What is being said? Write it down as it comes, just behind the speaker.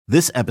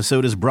This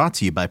episode is brought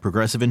to you by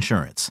Progressive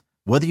Insurance.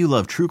 Whether you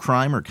love true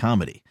crime or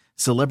comedy,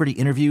 celebrity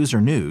interviews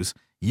or news,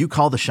 you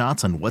call the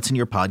shots on what's in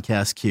your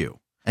podcast queue.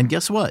 And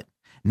guess what?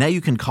 Now you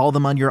can call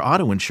them on your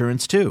auto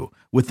insurance too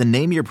with the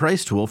Name Your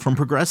Price tool from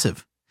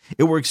Progressive.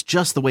 It works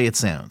just the way it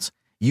sounds.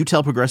 You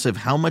tell Progressive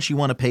how much you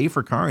want to pay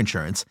for car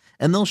insurance,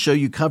 and they'll show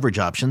you coverage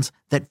options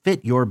that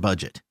fit your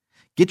budget.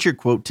 Get your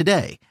quote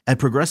today at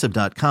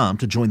Progressive.com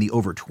to join the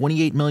over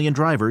 28 million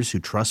drivers who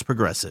trust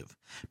Progressive.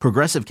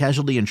 Progressive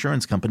Casualty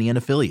Insurance Company and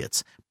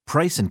Affiliates.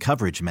 Price and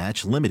coverage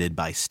match limited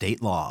by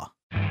state law.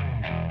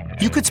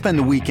 You could spend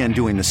the weekend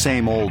doing the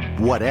same old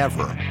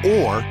whatever,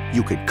 or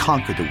you could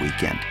conquer the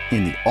weekend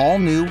in the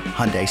all-new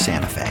Hyundai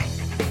Santa Fe.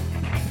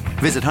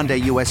 Visit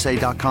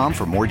HyundaiUSA.com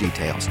for more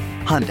details.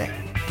 Hyundai,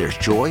 there's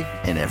joy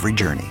in every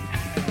journey.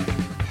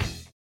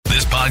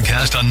 This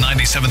podcast on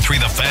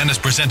 97.3 The Fan is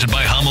presented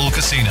by Hummel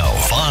Casino.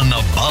 Fun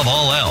above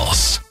all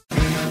else.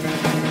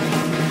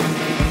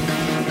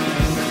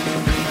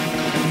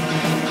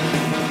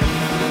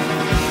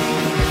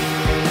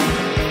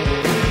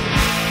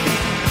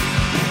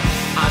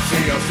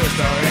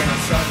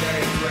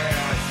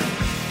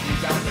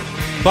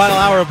 Final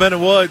hour of Ben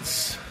and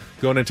Woods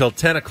going until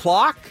 10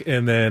 o'clock,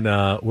 and then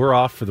we're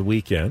off for the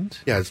weekend.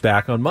 Yeah, it's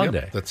back on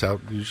Monday. Yep, that's how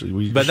usually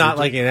we. But not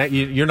like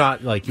you're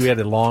not like you had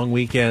a long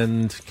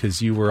weekend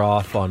because you were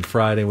off on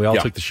Friday. And we all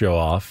took the show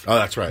off. Oh,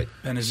 that's right.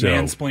 And is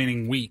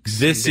mansplaining weeks.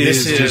 This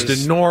is just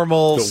a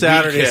normal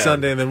Saturday, weekend.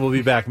 Sunday, and then we'll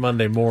be back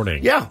Monday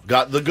morning. Yeah,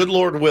 God, the good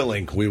Lord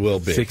willing, we will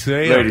be 6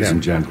 a.m. Ladies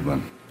and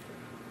gentlemen,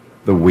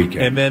 the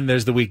weekend. And then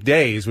there's the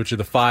weekdays, which are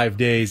the 5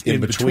 days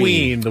in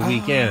between the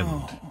weekend.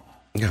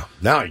 Yeah,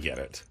 now I get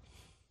it.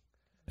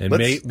 And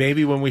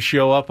maybe when we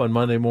show up on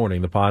Monday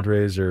morning, the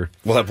Padres we'll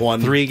have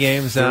won 3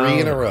 games out. 3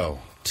 in a row.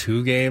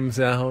 2 games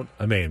out.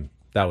 I mean,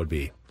 that would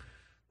be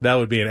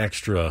an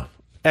extra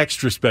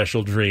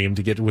special dream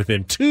to get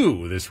within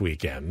 2 this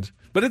weekend.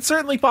 But it's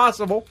certainly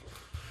possible.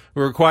 It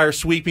requires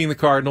sweeping the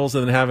Cardinals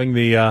and then having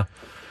the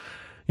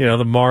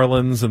the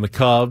Marlins and the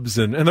Cubs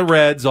and the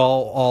Reds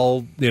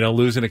all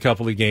losing a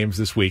couple of games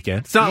this weekend.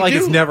 It's not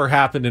it's never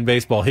happened in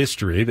baseball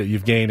history that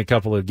you've gained a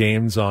couple of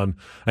games on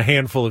a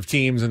handful of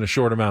teams in a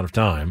short amount of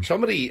time.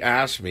 Somebody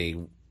asked me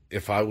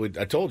if I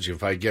told you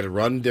if I get a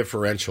run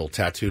differential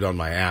tattooed on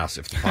my ass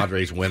if the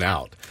Padres win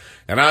out.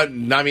 And I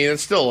mean,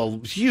 it's still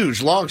a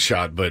huge long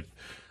shot, but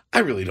I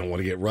really don't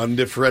want to get run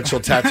differential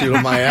tattooed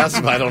on my ass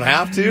if I don't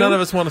have to. None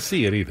of us want to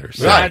see it either.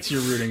 So that's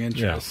your rooting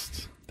interest.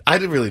 Yeah. I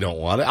really don't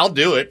want it. I'll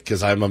do it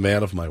because I'm a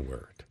man of my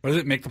word. What does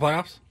it make the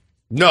playoffs?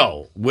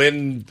 No,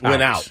 win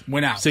out.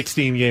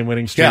 16-game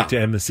winning streak to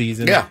end the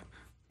season. Yeah.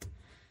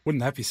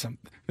 Wouldn't that be something?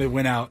 They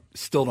win out,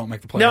 still don't make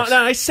the playoffs. No,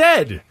 I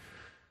said.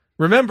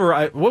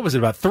 Remember, what was it,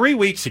 about 3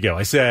 weeks ago?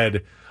 I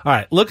said, all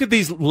right, look at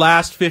these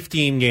last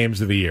 15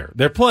 games of the year.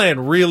 They're playing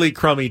really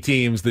crummy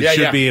teams that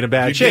should be in a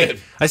bad shape.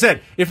 Did. I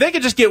said, if they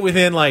could just get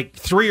within like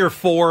 3 or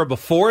 4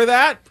 before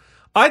that,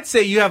 I'd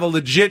say you have a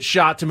legit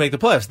shot to make the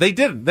playoffs. They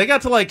didn't. They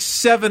got to like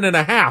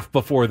 7.5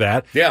 before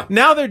that. Yeah.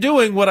 Now they're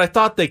doing what I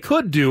thought they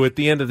could do at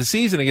the end of the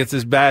season against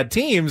these bad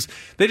teams.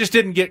 They just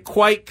didn't get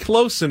quite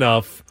close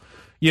enough,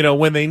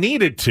 when they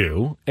needed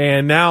to.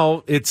 And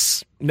now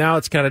it's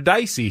kind of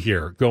dicey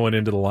here going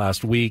into the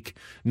last week,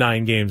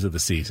 9 games of the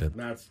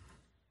season.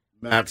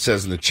 Matt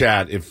says in the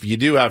chat, if you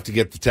do have to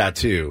get the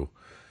tattoo,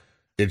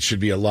 it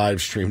should be a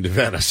live streamed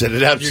event. I said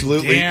it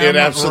absolutely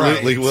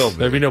will be.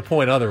 There'd be no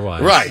point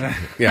otherwise. Right.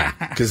 Yeah.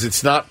 Because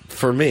it's not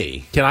for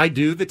me. Can I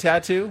do the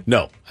tattoo?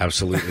 No,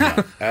 absolutely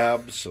not.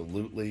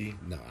 Absolutely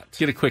not.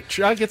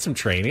 I'll get some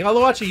training. I'll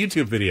watch a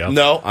YouTube video.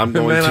 No, I'm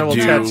going I will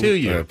tattoo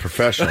you.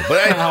 Professional.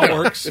 But how it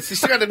works. It's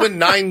still got to win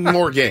 9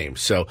 more games.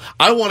 So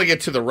I want to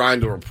get to the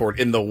Reindl Report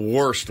in the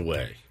worst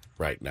way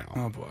right now.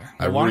 Oh boy.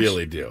 I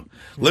really do.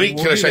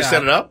 Should I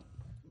set it up?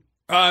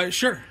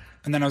 Sure.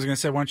 And then I was going to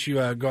say, why don't you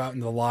go out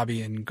into the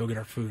lobby and go get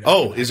our food?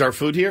 Oh, is our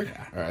food here?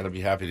 Yeah. All right, I'll be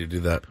happy to do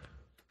that.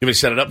 You want me to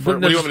set it up for it?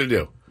 What do you want me to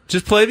do?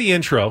 Just play the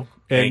intro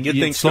and get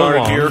things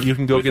started here. You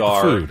can go get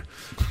the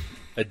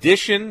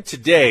food.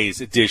 Today's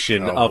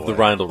edition of the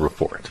Reindl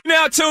Report.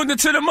 Now tuned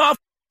into the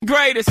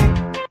greatest.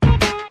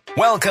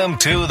 Welcome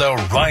to the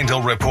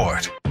Reindl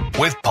Report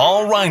with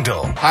Paul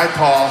Reindl. Hi,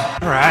 Paul.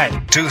 All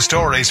right. 2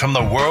 stories from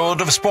the world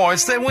of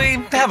sports that we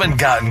haven't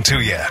gotten to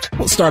yet.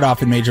 We'll start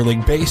off in Major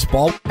League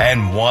Baseball.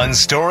 And 1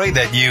 story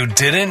that you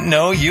didn't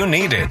know you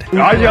needed.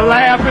 Are you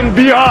laughing,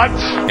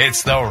 biatch?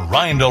 It's the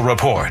Reindl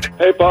Report.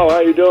 Hey, Paul, how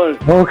you doing?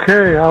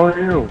 Okay, how are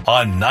you?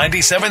 On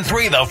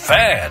 97.3 The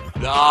Fan.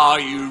 Are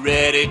you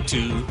ready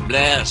to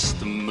bless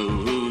the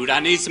mood?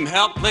 I need some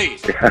help,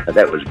 please.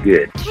 That was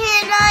good.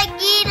 Can I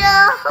get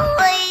a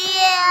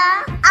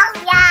yeah?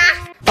 Oh,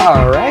 yeah.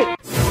 All right.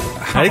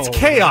 It's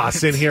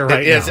chaos in here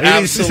right now.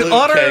 It is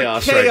utter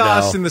chaos right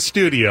now. in the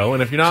studio.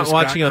 And if you're not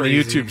watching on the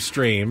YouTube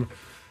stream,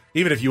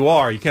 even if you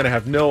are, you kind of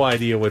have no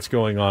idea what's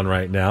going on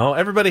right now.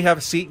 Everybody have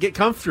a seat. Get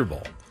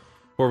comfortable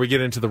before we get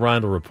into the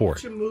Reindl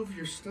Report. Why don't you move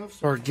your stuff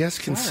so our guests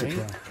can see?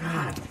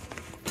 God.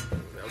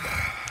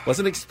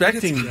 Wasn't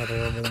expecting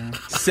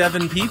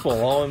 7 people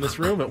all in this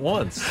room at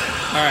once.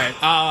 All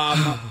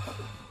right.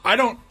 I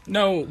don't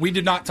know. We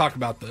did not talk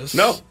about this.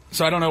 No.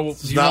 So I don't know.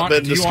 Do you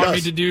want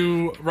me to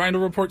do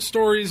Reindl Report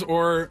stories,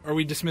 or are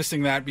we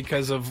dismissing that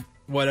because of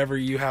whatever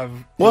you have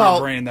in your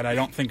brain that I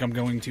don't think I'm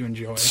going to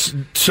enjoy?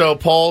 So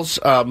Paul's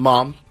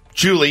mom,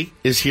 Julie,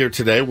 is here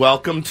today.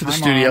 Welcome to the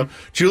studio. Mom.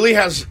 Julie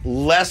has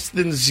less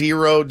than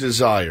zero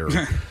desire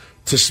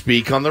to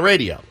speak on the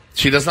radio.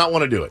 She does not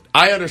want to do it.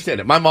 I understand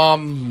it. My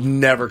mom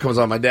never comes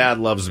on. My dad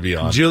loves to be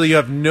on. Julie, you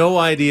have no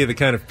idea the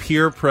kind of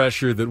peer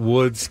pressure that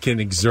Woods can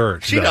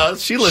exert. She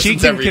does. She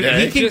listens every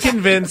day. He can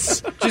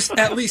convince. Just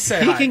at least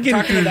say hi. He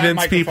can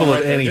convince people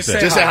of anything.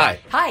 Just say hi.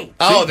 Hi.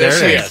 Oh, there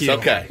she is. you.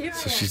 Okay.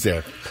 So she's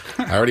there.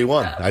 I already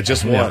won. I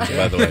just won,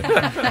 by the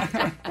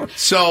way.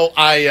 So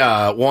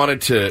I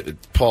wanted to.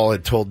 Paul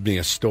had told me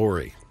a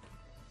story.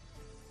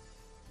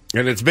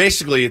 And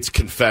it's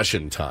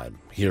confession time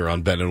here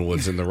on Ben and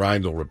Woods in the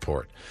Reindl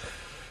Report.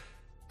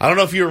 I don't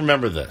know if you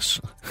remember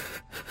this.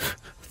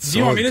 Do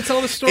you want me to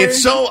tell the story?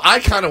 I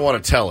kind of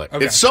want to tell it.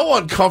 Okay. It's so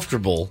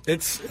uncomfortable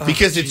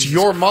because it's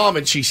your mom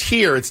and she's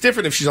here. It's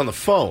different if she's on the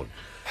phone.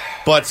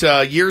 But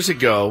years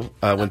ago,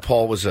 when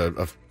Paul was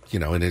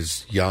in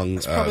his young,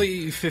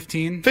 probably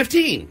 15.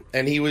 15,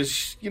 and he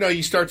was,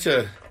 you start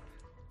to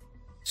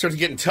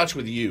get in touch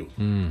with you.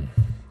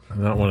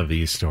 Not one of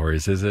these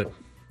stories, is it?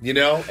 And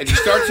you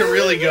start to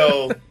really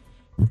go,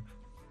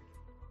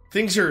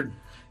 things are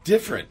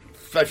different.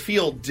 I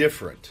feel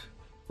different,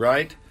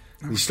 right?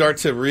 You start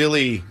to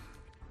really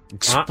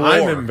explore.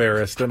 I'm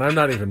embarrassed, and I'm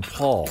not even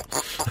Paul.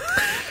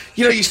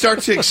 You start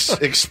to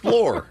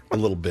explore a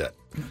little bit.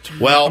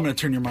 Well, I'm going to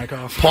turn your mic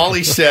off.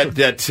 Paulie said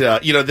that,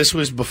 this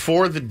was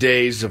before the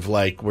days of,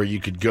 where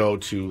you could go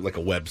to, a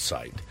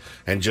website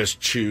and just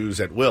choose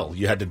at will.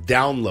 You had to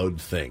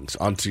download things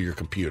onto your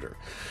computer.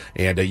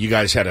 And you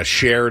guys had a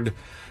shared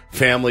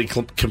family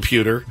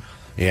computer.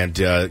 And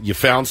you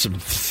found some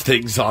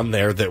things on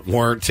there that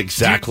weren't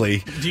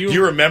exactly... Do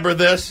you remember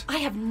this? I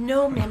have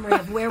no memory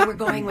of where we're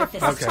going with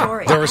this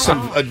story. There were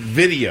some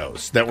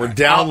videos that were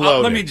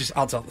downloaded.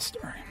 I'll tell the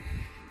story.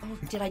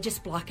 Did I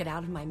just block it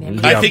out of my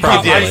memory? I think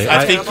you did.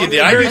 I think you did.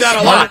 I do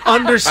that a lot.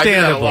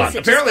 Understandable.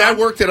 Apparently, I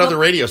worked at other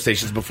radio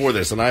stations before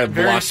this, and I have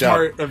blocked out.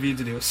 Very smart of you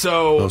to do.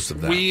 So most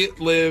of that. We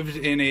lived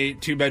in a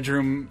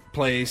 2-bedroom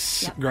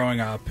place growing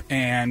up,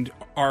 and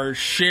our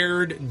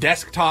shared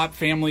desktop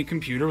family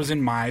computer was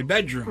in my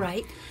bedroom.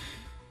 Right.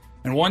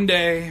 And one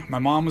day, my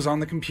mom was on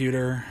the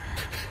computer,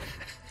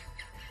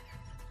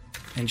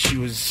 and she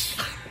was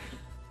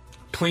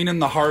cleaning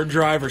the hard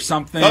drive or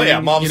something. Oh, yeah,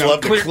 moms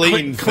love to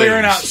clean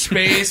clearing things. out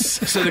space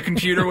so the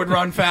computer would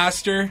run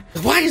faster.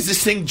 Why is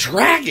this thing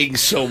dragging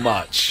so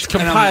much?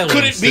 Compiling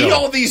Could it be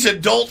all these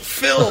adult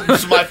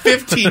films my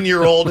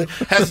 15-year-old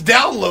has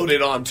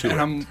downloaded onto it?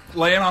 And I'm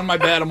laying on my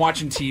bed, I'm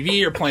watching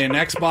TV or playing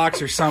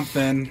Xbox or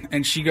something,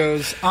 and she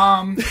goes,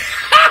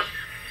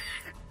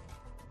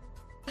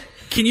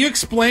 can you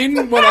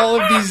explain what all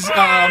of these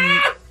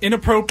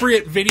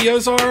inappropriate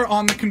videos are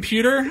on the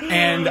computer?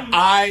 And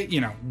I,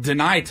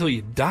 deny till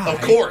you die.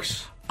 Of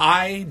course.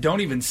 I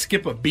don't even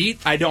skip a beat.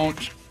 I don't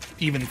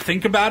even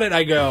think about it.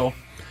 I go,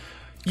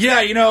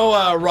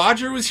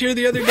 Roger was here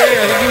the other day.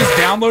 I think he was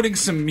downloading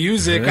some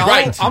music.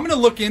 Right. I'm going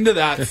to look into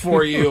that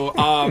for you.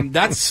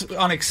 That's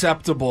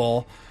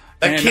unacceptable.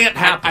 That can't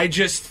happen. I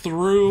just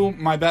threw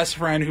my best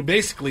friend, who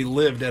basically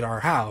lived at our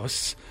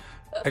house,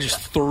 I just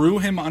threw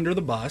him under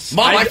the bus.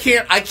 Mom, I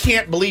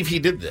can't believe he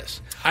did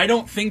this. I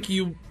don't think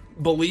you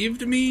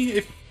believed me.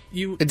 If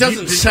you, it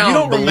doesn't sound you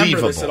don't believable.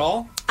 Remember this at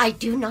all? I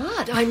do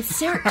not. I'm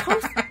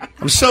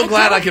I'm so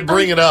glad I could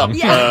bring it up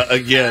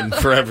again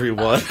for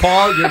everyone.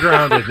 Paul, you're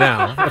grounded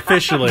now.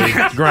 Officially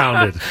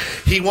grounded.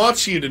 He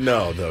wants you to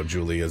know, though,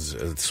 Julie, as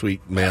a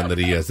sweet man that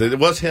he is, it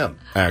was him,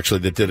 actually,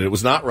 that did it. It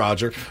was not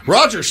Roger.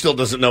 Roger still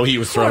doesn't know he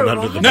was thrown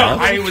under the bus. No,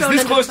 I was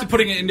this close to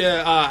putting it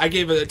into, I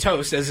gave a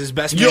toast as his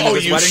best man at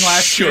his wedding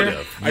last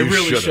year. I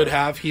really should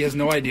have. He has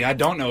no idea. I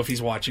don't know if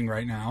he's watching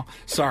right now.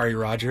 Sorry,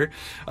 Roger.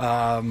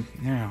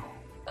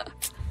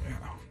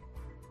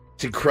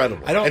 It's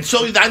incredible. And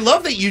so I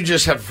love that you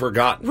just have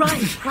forgotten.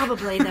 Right,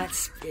 probably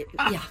that's,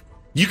 yeah.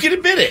 You can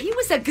admit it. He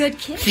was a good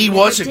kid. He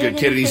was a good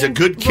kid, and he's a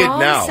good kid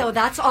now. So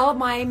that's all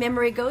my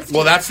memory goes to.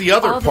 Well, that's the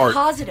other part. The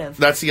positive.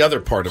 That's the other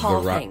part of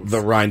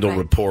the Reindl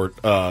Report.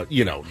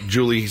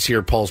 Julie's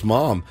here, Paul's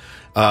mom.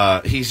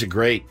 He's a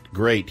great,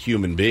 great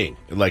human being.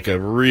 Like a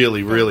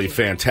really, really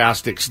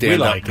fantastic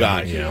stand-up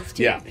guy.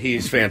 Yeah,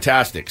 he's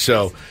fantastic.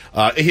 So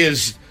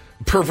his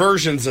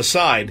perversions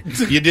aside,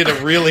 you did a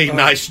really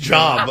nice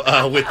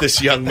job with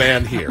this young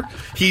man here.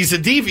 He's a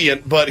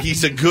deviant, but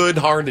he's a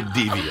good-hearted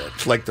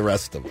deviant, like the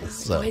rest of us.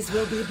 So. Boys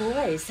will be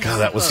boys. God,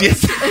 that was it.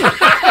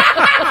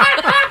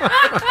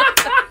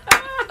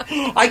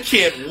 I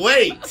can't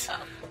wait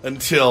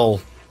until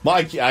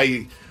I got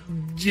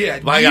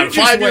a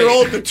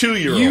 5-year-old and a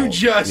 2-year-old. You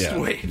just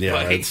wait.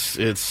 Yeah,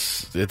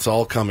 it's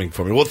all coming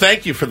for me. Well,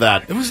 thank you for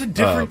that. It was a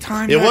different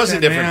time. It was a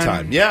different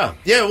time. Yeah,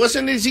 it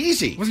wasn't as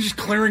easy. It wasn't just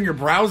clearing your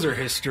browser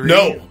history.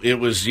 No, it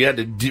was. You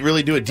had to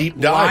really do a deep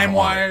dive.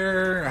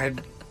 LimeWire. I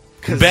had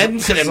Ben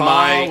and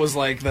my was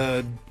like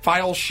the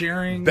file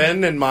sharing.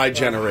 Ben and my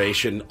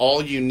generation,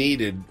 all you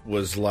needed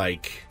was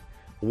like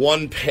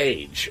one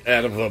page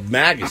out of a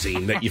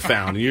magazine that you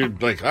found. And you're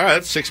like, all right,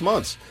 that's 6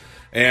 months.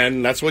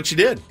 And that's what you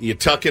did. You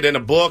tuck it in a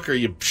book or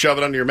you shove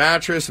it under your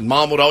mattress, and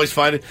Mom would always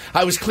find it.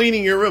 I was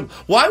cleaning your room.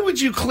 Why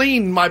would you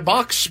clean my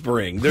box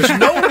spring? There's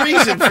no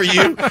reason for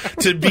you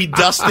to be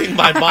dusting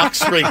my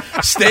box spring.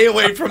 Stay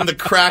away from the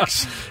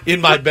cracks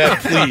in my bed,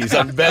 please.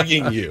 I'm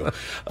begging you,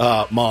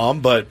 Mom.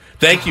 But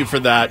thank you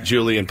for that,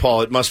 Julie and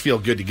Paul. It must feel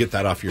good to get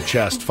that off your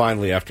chest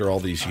finally after all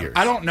these years.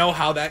 I don't know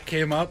how that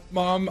came up,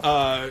 Mom.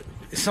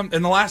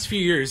 In the last few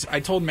years,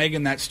 I told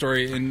Megan that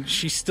story, and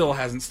she still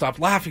hasn't stopped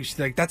laughing. She's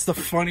like, that's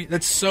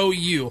so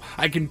you.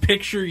 I can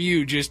picture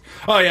you just,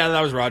 oh yeah,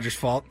 that was Roger's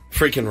fault.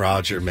 Freaking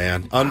Roger,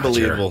 man.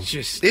 Unbelievable.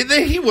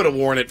 He would have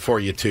worn it for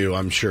you, too,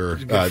 I'm sure.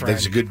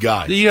 He's a good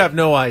guy. You have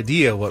no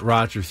idea what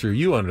Roger threw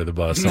you under the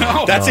bus on.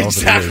 No, that's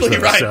exactly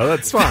right. So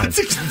that's fine.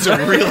 That's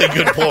a really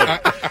good point.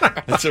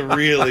 That's a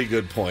really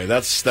good point.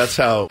 That's that's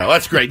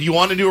great. Do you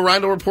want to do a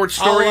Reindl Report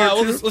story?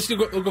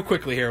 We'll go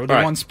quickly here. We'll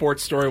do one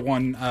sports story,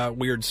 one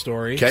weird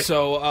story. Okay.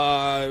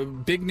 So,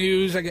 big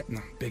news,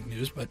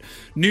 but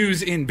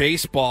news in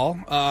baseball.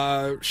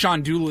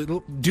 Sean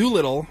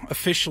Doolittle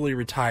officially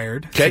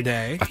retired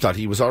today. I thought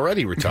he was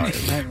already retired.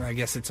 I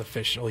guess it's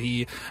official.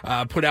 He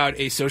put out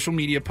a social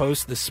media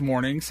post this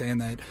morning saying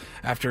that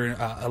after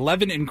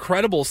 11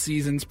 incredible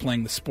seasons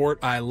playing the sport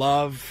I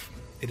love,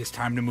 it is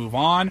time to move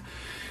on. He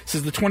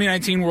says the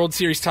 2019 World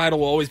Series title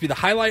will always be the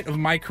highlight of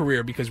my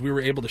career because we were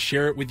able to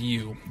share it with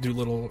you,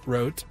 Doolittle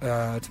wrote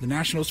to the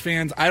Nationals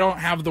fans. I don't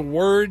have the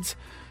words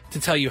to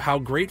tell you how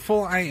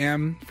grateful I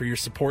am for your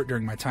support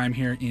during my time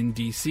here in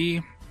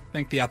D.C.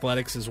 Thank the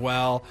Athletics as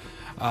well.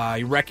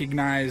 He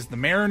recognized the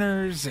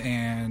Mariners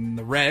and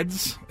the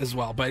Reds as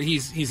well, but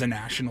he's a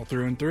National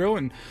through and through,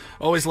 and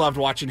always loved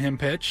watching him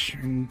pitch.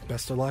 And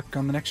best of luck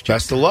on the next chapter.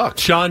 Best of luck.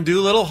 Sean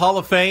Doolittle, Hall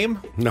of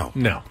Fame? No.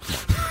 No.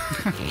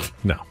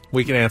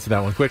 We can answer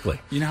that one quickly.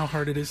 You know how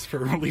hard it is for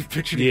a relief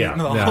pitcher to get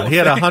into the Hall of Fame? He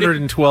had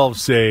 112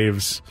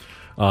 saves.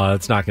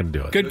 It's not going to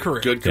do it. Good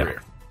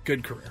career.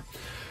 Good career.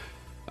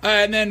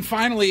 And then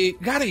finally,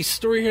 got a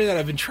story here that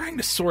I've been trying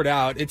to sort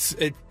out.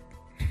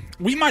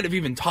 We might have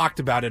even talked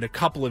about it a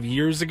couple of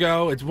years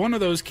ago. It's one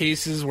of those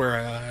cases where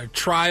a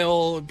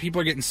trial,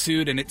 people are getting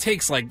sued, and it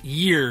takes like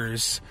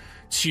years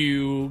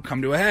to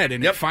come to a head.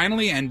 And it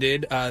finally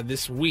ended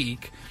this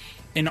week.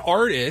 An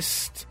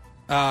artist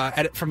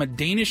from a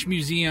Danish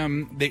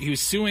museum that he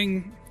was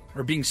suing,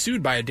 or being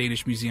sued by a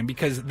Danish museum,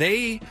 because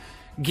they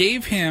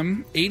gave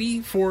him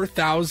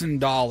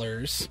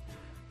 $84,000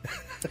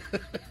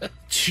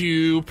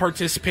 to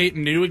participate in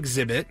a new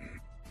exhibit.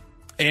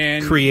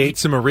 And create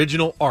some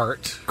original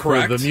art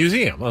for the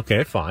museum.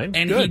 Okay, fine.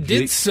 And good. He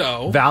did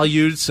so.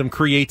 Valued some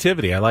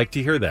creativity. I like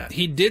to hear that.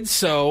 He did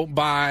so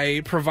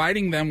by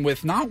providing them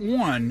with not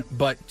one,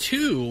 but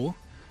two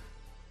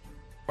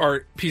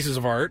pieces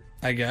of art,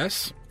 I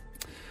guess.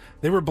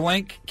 They were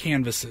blank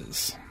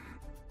canvases.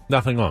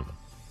 Nothing on them.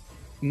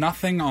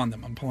 Nothing on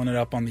them. I'm pulling it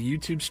up on the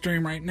YouTube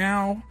stream right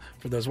now.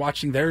 For those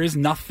watching, there is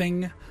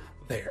nothing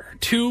there.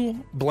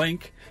 Two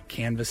blank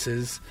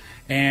canvases,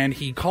 and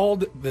he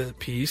called the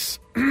piece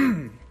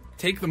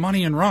 "Take the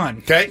Money and Run."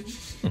 Okay.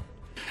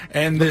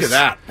 And look at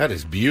that. That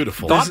is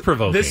beautiful.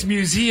 Thought-provoking. This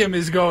museum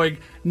is going,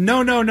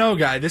 no,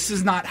 guy, this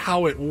is not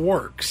how it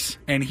works.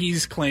 And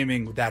he's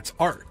claiming that's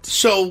art.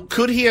 So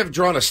could he have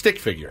drawn a stick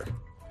figure?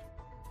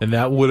 And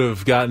that would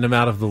have gotten him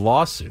out of the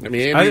lawsuit. I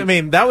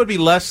mean, that would be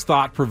less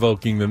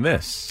thought-provoking than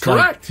this.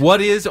 Correct. Like,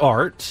 what is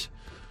art?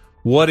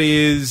 What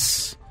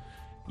is...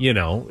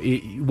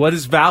 what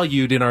is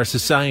valued in our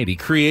society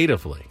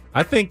creatively?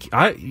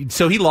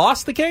 So he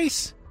lost the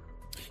case?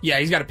 Yeah,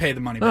 he's got to pay the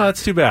money back. Oh,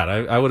 that's too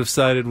bad. I would have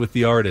sided with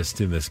the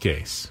artist in this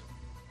case.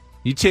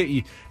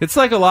 It's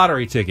like a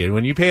lottery ticket.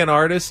 When you pay an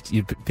artist,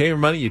 you pay your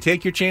money, you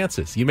take your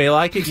chances. You may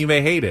like it, you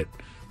may hate it.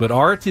 But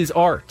art is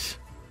art.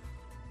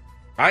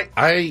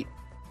 I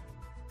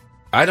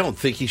don't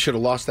think he should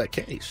have lost that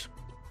case.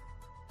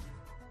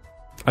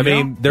 I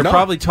mean, they're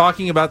probably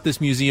talking about this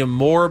museum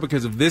more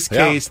because of this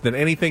case than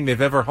anything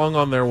they've ever hung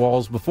on their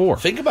walls before.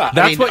 Think about it.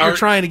 That's what you're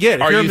trying to get.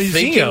 If you're a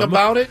museum, thinking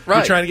about it? Right.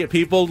 You're trying to get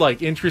people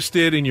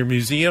interested in your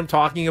museum,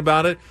 talking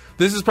about it.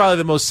 This is probably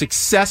the most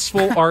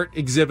successful art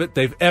exhibit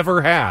they've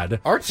ever had,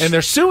 and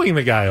they're suing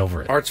the guy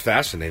over it. Art's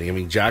fascinating. I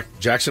mean,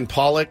 Jackson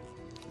Pollock.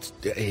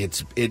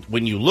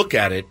 When you look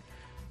at it,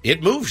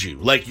 it moves you.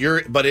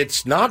 But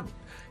it's not.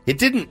 It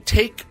didn't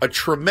take a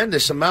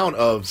tremendous amount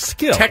of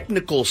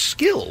technical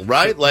skill,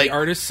 right? The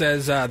artist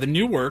says the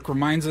new work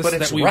reminds us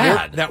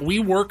that we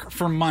work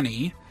for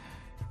money,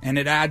 and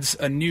it adds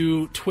a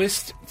new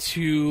twist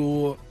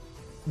to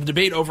the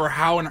debate over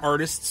how an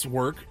artist's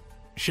work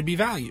should be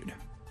valued.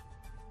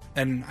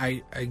 And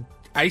I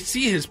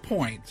see his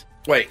point.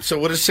 Wait, so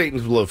what is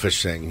Satan's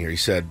Blowfish saying here? He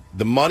said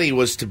the money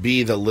was to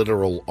be the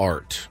literal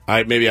art.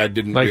 I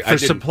didn't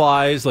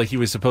supplies, like he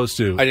was supposed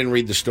to. I didn't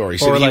read the story.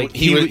 So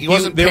he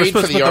wasn't they paid were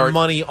supposed for to the put art. The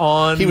money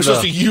on. He was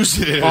supposed to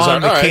use it in his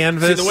on art. the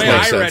canvas. See, the way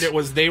I read it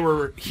was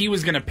he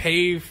was going to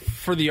pay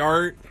for the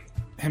art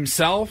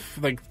himself,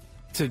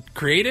 to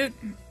create it,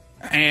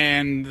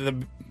 and the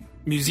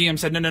museum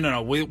said,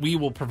 no, we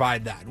will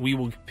provide that. We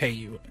will pay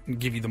you and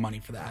give you the money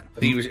for that.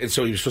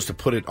 So he was supposed to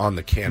put it on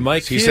the canvas. My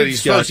He said he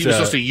was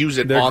supposed to use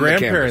it on the canvas. Their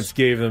grandparents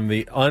gave them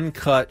the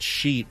uncut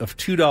sheet of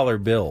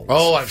 $2 bills.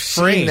 Oh, I've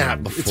seen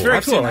that before. It's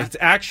very cool. that. It's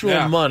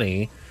actual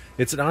money.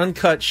 It's an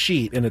uncut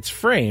sheet, and it's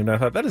framed. I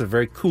thought that is a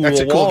very cool That's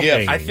a cool wall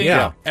gift. painting. I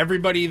think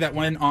everybody that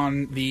went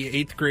on the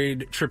 8th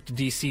grade trip to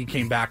D.C.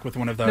 came back with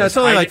one of those. No, it's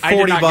only like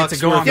 $40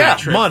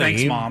 worth of money,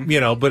 Thanks, Mom.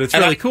 But it's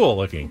really cool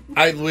looking.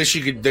 I wish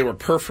they were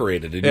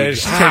perforated. And I need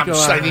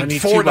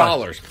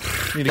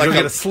 $4. You need to go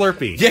get a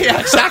Slurpee. Yeah,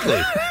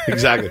 exactly.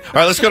 Exactly. All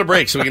right, let's go to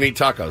break so we can eat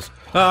tacos.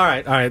 All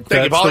right. Thank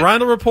you, That's Paulie.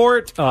 the Reindl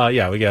Report.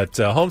 We got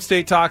Home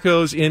State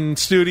Tacos in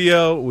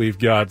studio. We've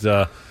got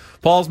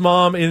Paul's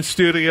mom in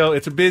studio.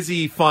 It's a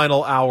busy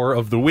final hour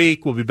of the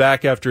week. We'll be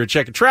back after a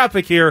check of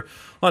traffic here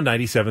on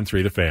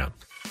 97.3 The Fan.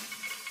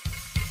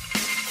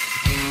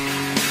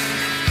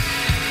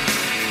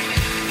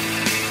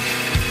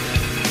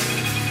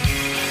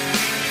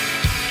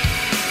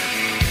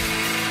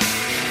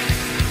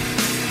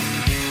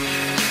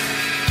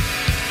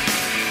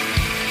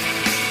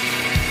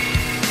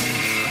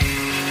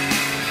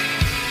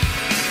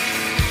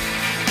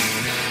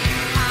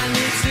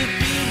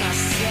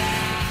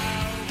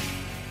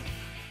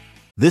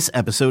 This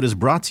episode is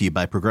brought to you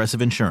by Progressive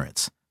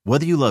Insurance.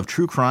 Whether you love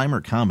true crime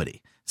or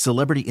comedy,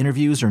 celebrity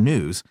interviews or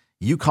news,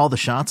 you call the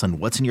shots on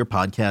what's in your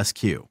podcast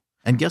queue.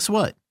 And guess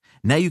what?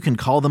 Now you can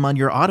call them on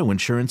your auto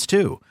insurance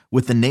too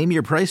with the Name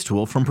Your Price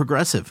tool from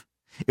Progressive.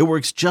 It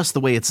works just the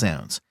way it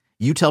sounds.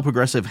 You tell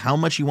Progressive how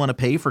much you want to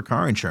pay for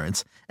car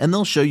insurance, and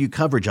they'll show you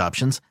coverage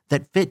options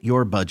that fit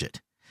your budget.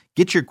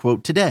 Get your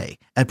quote today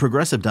at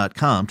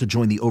Progressive.com to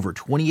join the over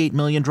 28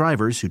 million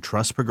drivers who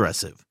trust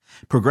Progressive.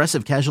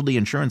 Progressive Casualty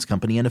Insurance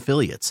Company and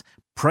Affiliates.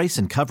 Price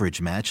and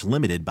coverage match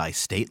limited by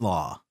state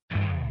law.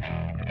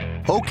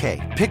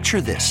 Okay,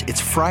 picture this.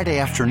 It's Friday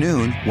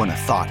afternoon when a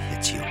thought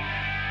hits you.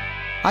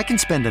 I can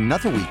spend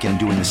another weekend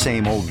doing the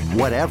same old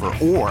whatever,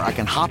 or I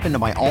can hop into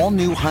my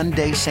all-new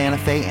Hyundai Santa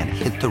Fe and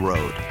hit the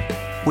road.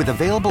 With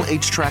available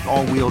H-Track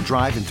all-wheel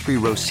drive and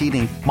 3-row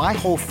seating, my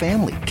whole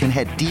family can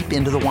head deep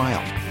into the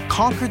wild.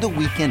 Conquer the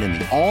weekend in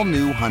the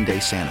all-new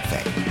Hyundai Santa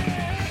Fe.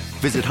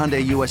 Visit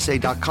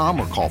HyundaiUSA.com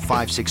or call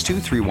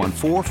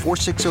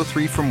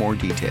 562-314-4603 for more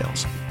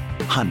details.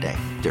 Hyundai,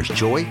 there's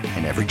joy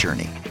in every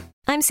journey.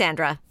 I'm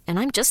Sandra, and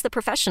I'm just the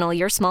professional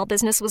your small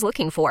business was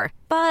looking for.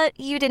 But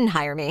you didn't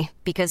hire me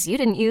because you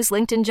didn't use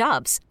LinkedIn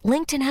Jobs.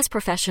 LinkedIn has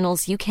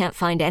professionals you can't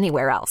find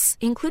anywhere else,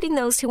 including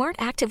those who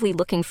aren't actively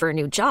looking for a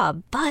new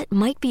job, but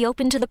might be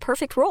open to the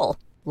perfect role,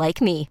 like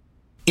me.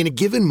 In a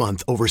given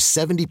month, over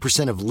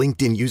 70% of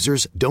LinkedIn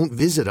users don't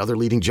visit other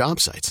leading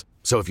job sites.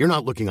 So if you're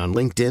not looking on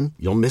LinkedIn,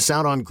 you'll miss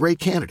out on great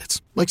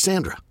candidates like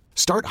Sandra.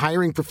 Start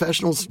hiring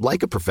professionals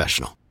like a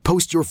professional.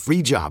 Post your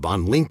free job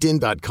on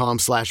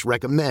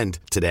linkedin.com/recommend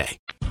today.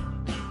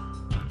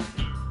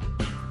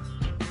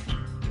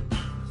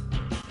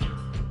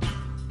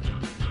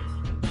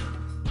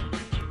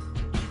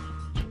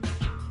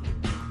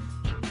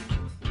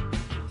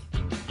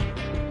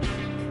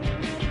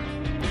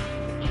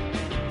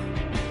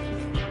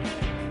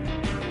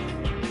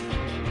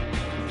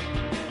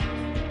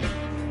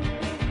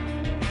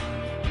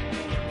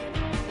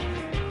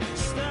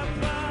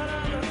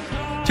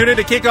 Tune in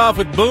to kick off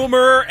with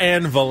Boomer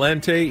and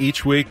Valente.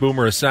 Each week,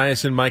 Boomer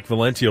Esiason, Mike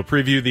Valente will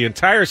preview the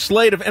entire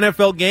slate of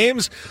NFL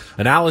games.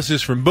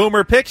 Analysis from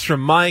Boomer, picks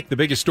from Mike, the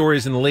biggest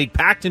stories in the league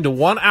packed into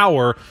 1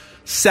 hour,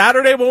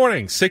 Saturday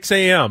morning, 6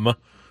 a.m.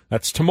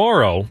 That's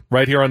tomorrow,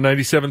 right here on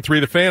 97.3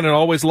 The Fan, and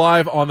always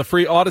live on the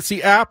free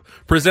Odyssey app,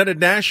 presented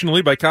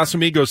nationally by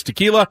Casamigos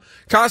Tequila.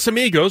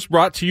 Casamigos,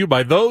 brought to you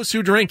by those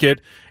who drink it,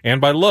 and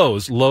by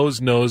Lowe's.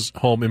 Lowe's knows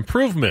home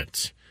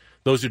improvement.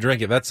 Those who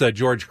drink it, that's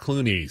George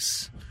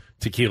Clooney's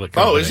tequila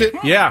company. Oh, is it?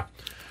 Yeah.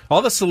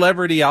 All the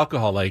celebrity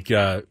alcohol, like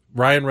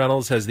Ryan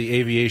Reynolds has the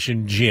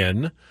Aviation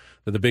Gin.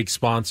 They're the big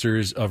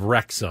sponsors of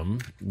Wrexham.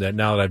 That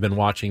now that I've been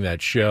watching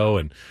that show,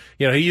 and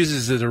he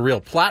uses it as a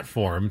real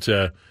platform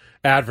to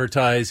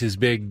advertise his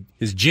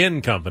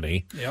gin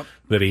company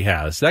that he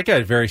has. That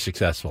guy's very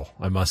successful,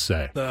 I must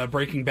say. The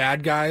Breaking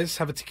Bad guys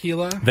have a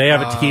tequila. They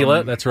have a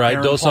tequila. That's right.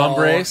 Aaron Dos Paul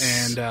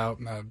Hombres.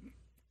 And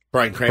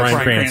Bryan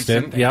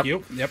Cranston. Thank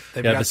you. Yep.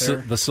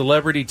 The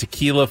celebrity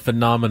tequila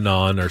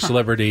phenomenon or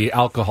celebrity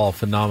alcohol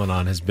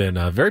phenomenon has been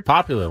very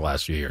popular the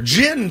last few years.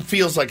 Gin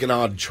feels like an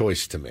odd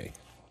choice to me.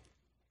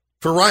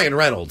 For Ryan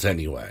Reynolds,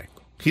 anyway.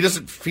 He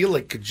doesn't feel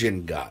like a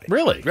gin guy.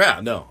 Really? Yeah,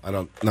 no, I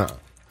don't. No.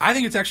 I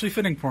think it's actually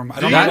fitting for him. I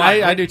don't know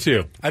why. I do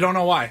too. I don't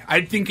know why.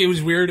 I think it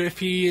was weird if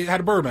he had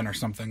a bourbon or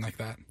something like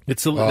that.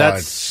 He's a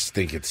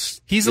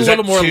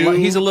little more.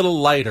 He's a little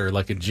lighter,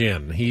 like a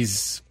gin.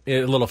 He's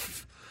a little.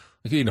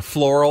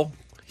 Floral.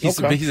 He's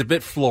a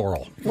bit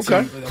floral.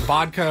 Okay. A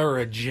vodka or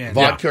a gin.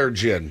 Vodka or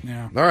gin.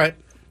 Yeah. All right.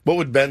 What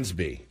would Ben's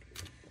be?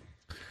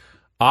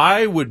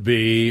 What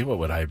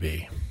would I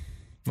be?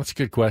 That's a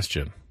good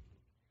question.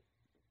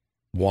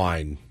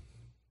 Wine.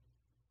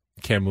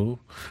 Camus.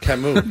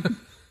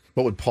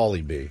 What would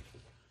Paulie be?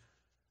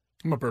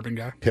 I'm a bourbon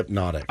guy.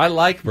 Hypnotic. I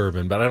like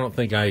bourbon, but I don't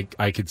think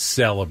I could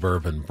sell a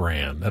bourbon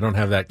brand. I don't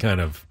have that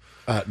kind of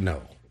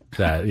no.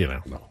 That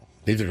No.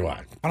 Neither do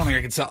I. I don't think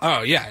I could sell.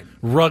 Oh yeah,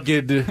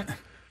 rugged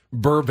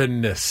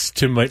bourbonness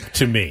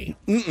to me.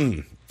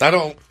 I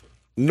don't.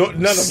 No,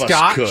 none of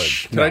Scotch?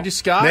 us could. Could I do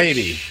Scotch?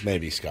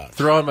 Maybe Scotch.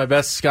 Throw in my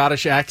best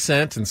Scottish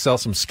accent and sell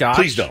some Scotch.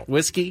 Please don't.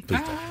 Whiskey. Please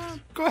don't.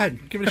 Go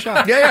ahead, give it a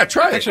shot. Yeah,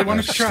 try it. Actually, why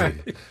don't you try?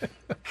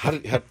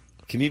 How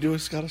can you do a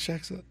Scottish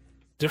accent?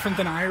 Different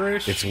than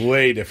Irish? It's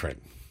way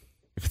different.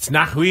 If it's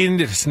not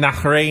wind, it's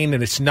not rain,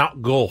 and it's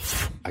not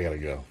golf. I gotta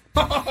go.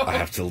 I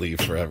have to leave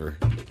forever.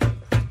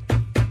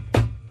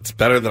 It's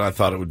better than I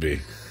thought it would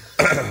be.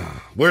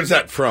 Where's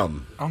that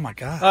from? Oh my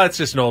God! It's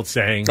just an old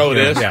saying. Oh, it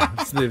is? Yeah.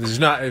 There's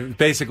not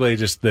basically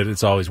just that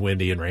it's always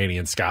windy and rainy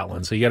in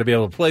Scotland, so you got to be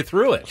able to play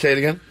through it. Say it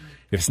again.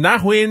 If it's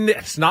not wind,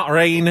 it's not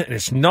rain, and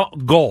it's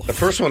not golf. The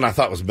first one I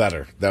thought was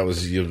better. It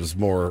was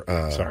more.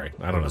 Sorry,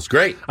 I don't know. It was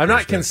great. I'm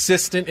not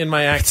consistent in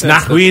my accent.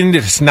 It's not wind,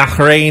 it's not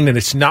rain, and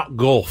it's not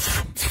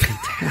golf. It's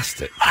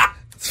fantastic.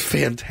 It's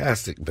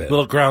fantastic, Ben.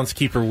 Little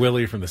groundskeeper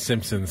Willie from The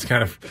Simpsons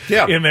kind of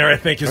in there, I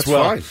think, as That's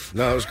well. Fine.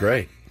 No, that was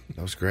great.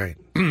 That was great.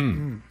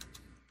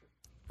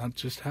 That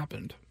just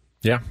happened.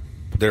 Yeah.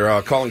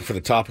 They're calling for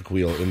the topic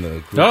wheel in the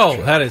group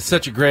chat. That is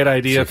such a great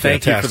idea.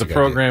 Thank you for the fantastic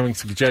programming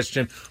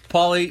suggestion.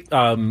 Paulie,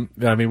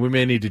 we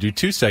may need to do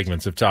 2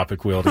 segments of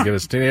Topic Wheel to get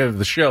us to the end of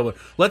the show, but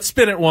let's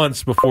spin it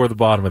once before the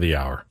bottom of the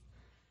hour.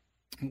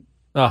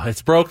 Oh,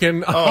 it's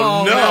broken.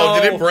 Oh,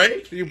 no. Did it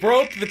break? You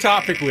broke the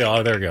Topic Wheel.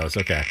 Oh, there it goes.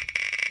 Okay.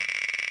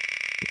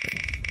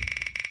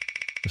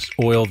 Just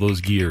oil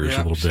those gears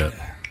a little bit.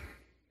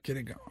 Get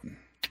it going.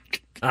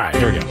 All right,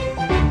 here we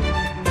go.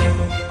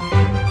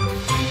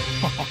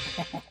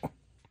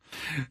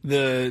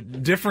 The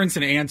difference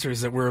in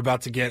answers that we're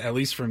about to get, at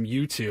least from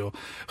you two.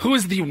 Who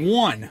is the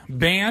one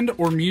band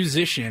or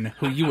musician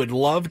who you would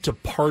love to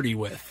party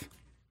with?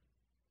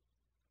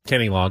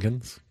 Kenny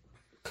Loggins.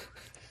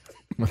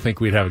 I think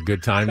we'd have a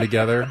good time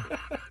together.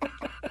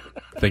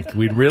 I think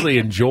we'd really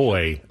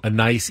enjoy a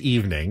nice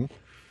evening.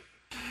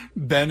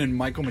 Ben and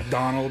Michael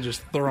McDonald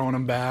just throwing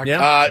them back.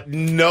 Yeah.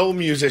 No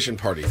musician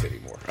parties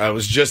anymore. I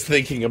was just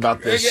thinking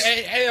about this.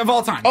 Of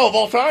all time. Oh, of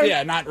all time?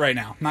 Yeah, not right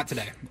now. Not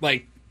today.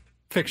 Like,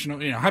 fictional,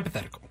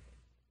 hypothetical.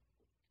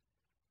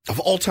 Of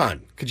all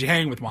time. Could you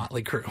hang with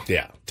Motley Crue?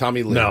 Yeah.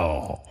 Tommy Lee.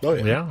 No. Oh,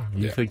 yeah. Yeah?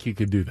 You think you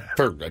could do that?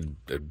 For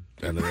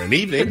an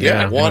evening,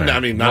 yeah. One, right. I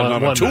mean, not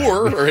on a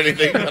tour or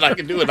anything, but I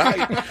can do a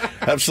night.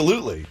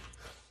 Absolutely.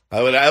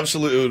 I would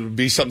absolutely, it would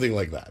be something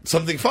like that.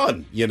 Something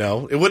fun,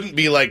 It wouldn't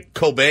be like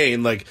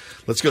Cobain, like,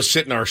 let's go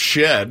sit in our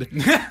shed,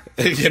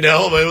 But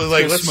it was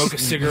like, let's smoke a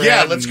cigarette.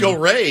 Yeah, let's go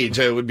rage.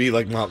 It would be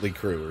like Motley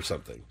Crue or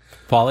something.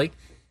 Paulie?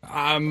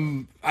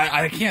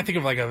 I can't think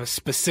of like a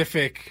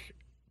specific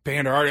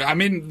band or artist.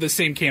 I'm in the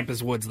same camp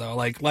as Woods though.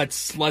 Like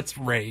let's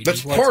rage.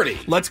 Let's party.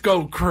 Let's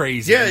go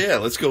crazy. Yeah.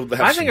 Let's go.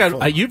 I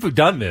think you've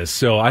done this,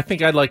 so I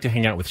think I'd like to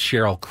hang out with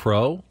Sheryl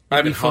Crow. I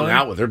haven't hung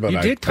out with her, but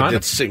I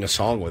did sing a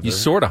song with her. You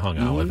sort of hung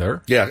out with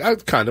her. Yeah,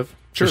 kind of.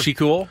 Sure. Is she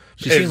cool?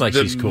 She seemed like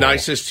she's cool. The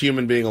nicest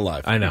human being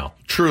alive. I know.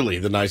 Truly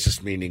the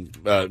nicest human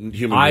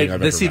being I've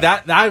ever met.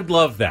 That I would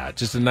love that.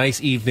 Just a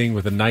nice evening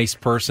with a nice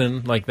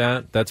person like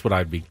that. That's what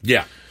I'd be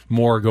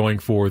more going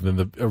for than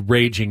the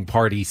raging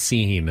party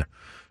scene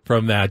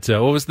from that.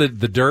 What was the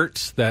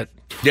Dirt? That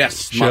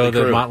show,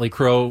 the Motley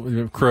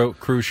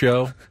Crue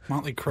show?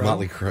 Motley Crue.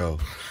 Motley Crue.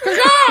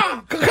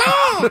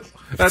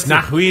 That's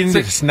not wind,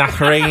 it's not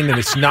rain, and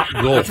it's not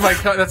golf.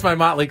 That's my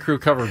Motley Crue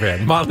cover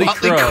band. Motley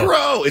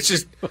Crue. It's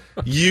just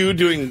you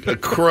doing a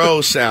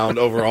crow sound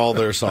over all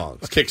their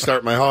songs.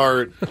 Kickstart My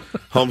Heart,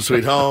 Home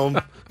Sweet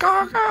Home.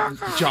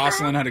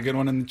 Jocelyn had a good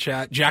one in the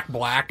chat. Jack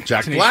Black.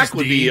 Jack Black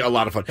would be a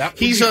lot of fun.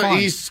 He's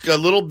a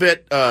little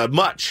bit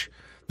much.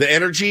 The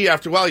energy,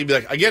 after a while, you'd be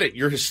like, I get it.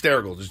 You're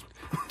hysterical. Just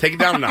take it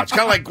down a notch.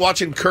 Kind of like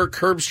watching Kirk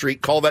Herbstreit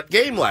call that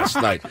game last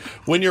night.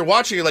 When you're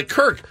watching, you're like,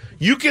 Kirk,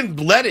 you can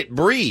let it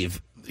breathe.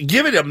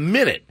 Give it a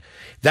minute.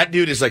 That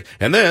dude is like,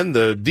 and then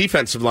the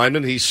defensive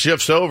lineman, he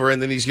shifts over,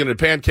 and then he's going to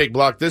pancake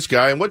block this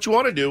guy. And what you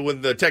want to do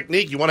with the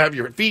technique, you want to have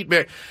your feet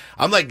back.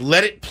 I'm like,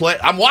 let it play.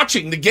 I'm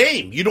watching the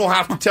game. You don't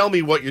have to tell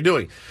me what you're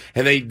doing.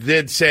 And they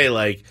did say,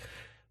 like,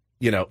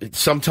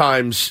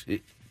 sometimes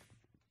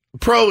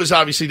pro is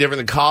obviously different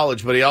than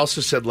college, but he also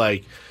said,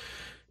 like,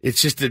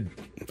 it's just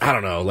I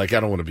don't know. Like, I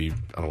don't want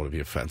to be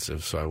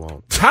offensive, so I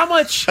won't. How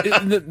much?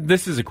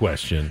 This is a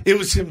question. It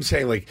was him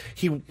saying, like,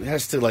 he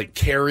has to, like,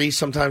 carry.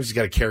 Sometimes he's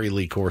got to carry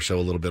Lee Corso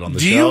a little bit on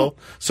the show.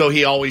 So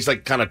he always,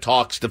 like, kind of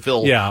talks to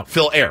fill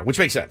air, which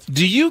makes sense.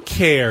 Do you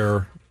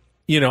care?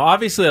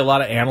 Obviously a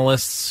lot of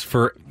analysts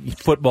for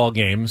football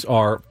games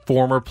are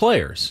former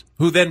players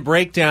who then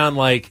break down,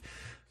 like,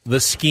 the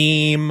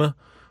scheme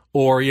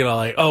or,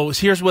 like, oh,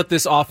 here's what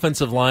this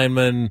offensive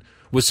lineman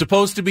was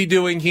supposed to be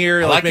doing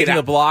here, like making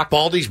a block.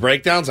 Baldy's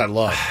breakdowns, I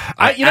love.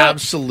 I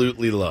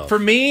absolutely love. For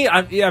me,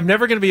 I'm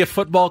never going to be a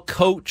football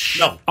coach.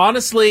 No.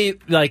 Honestly,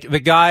 like, the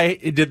guy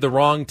did the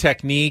wrong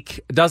technique.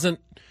 It doesn't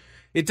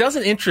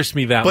interest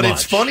me that much. But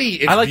it's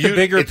funny. I like the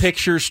bigger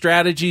picture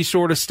strategy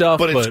sort of stuff.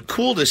 But it's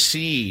cool to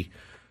see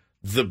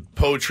the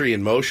poetry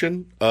in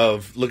motion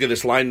of look at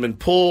this lineman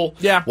pull,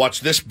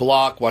 watch this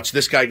block, watch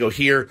this guy go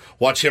here,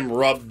 watch him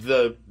rub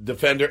the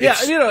defender.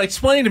 Yeah,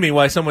 explain to me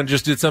why someone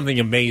just did something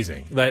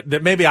amazing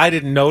that maybe I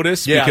didn't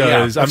notice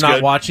because I'm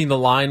not watching the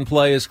line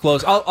play as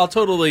close. I'll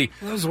totally,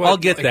 I'll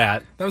get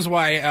that. That was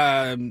why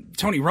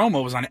Tony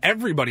Romo was on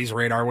everybody's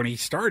radar when he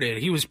started.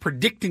 He was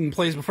predicting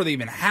plays before they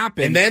even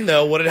happened. And then,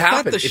 though, what had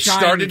happened? It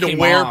started to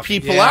wear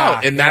people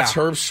out, and that's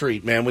Herb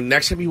Street, man. When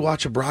next time you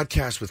watch a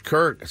broadcast with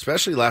Kurt,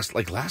 especially last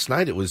night,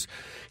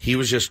 he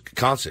was just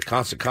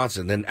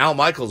constant. Then Al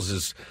Michaels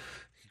is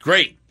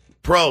great.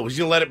 Pro. He's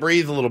going to let it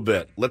breathe a little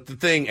bit. Let the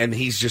thing, and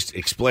he's just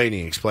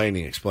explaining. So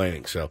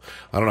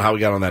I don't know how we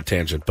got on that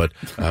tangent, but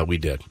we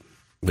did.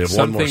 We have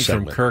one more segment.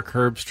 Something from Kirk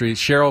Herbstreit,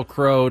 Sheryl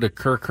Crow to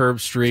Kirk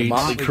Herbstreit.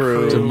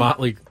 To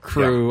Motley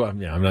Crue.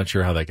 Yeah. I'm not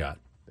sure how that got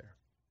there.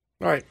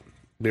 All right.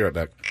 Be right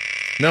back.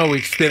 No,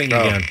 we're spinning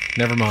again.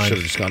 Never mind. Should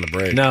have just gone to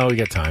break. No, we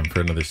got time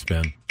for another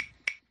spin.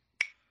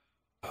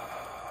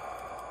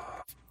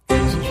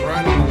 This is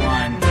right on the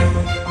line.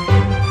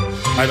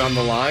 Right on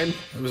the line?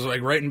 It was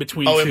like right in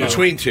between two. Oh, in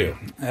between two.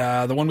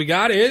 The one we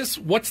got is,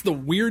 what's the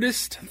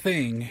weirdest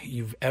thing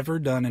you've ever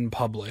done in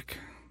public?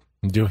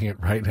 I'm doing it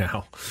right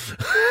now.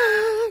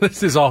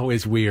 This is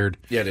always weird.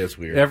 Yeah, it is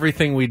weird.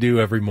 Everything we do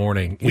every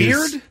morning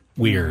is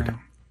weird. Yeah.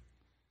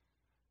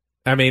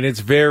 I mean, it's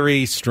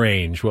very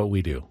strange what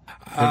we do.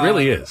 It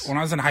really is. When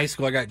I was in high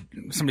school,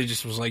 somebody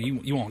just was like,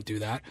 you won't do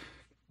that.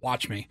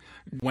 Watch me.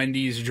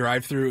 Wendy's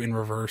drive-thru in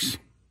reverse.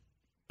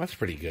 That's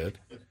pretty good.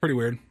 Pretty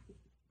weird.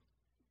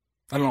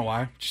 I don't know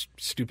why. Just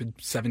stupid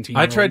 17-year-old.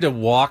 I tried to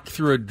walk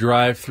through a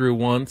drive-thru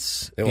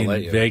once in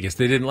Vegas.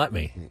 They didn't let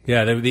me.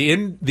 Yeah,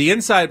 the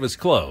inside was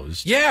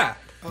closed. Yeah.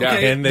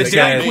 Okay. And they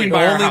said only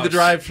the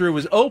drive-thru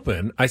was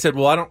open. I said,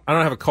 "Well, I don't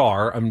have a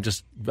car. I'm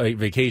just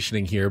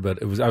vacationing here."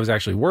 But I was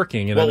actually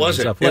working. And what was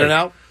it?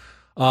 In-N-Out?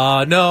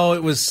 No,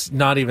 it was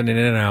not even an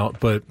In-N-Out.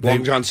 But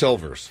Long John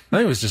Silver's. I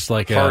think it was just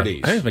like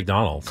Hardee's. I think it was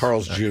McDonald's.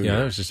 Carl's Jr.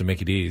 Yeah, it was just a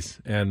Mickey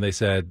D's, and they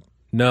said,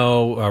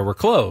 "No, we're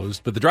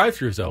closed, but the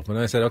drive-thru is open."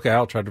 And I said, "Okay,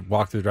 I'll try to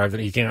walk through the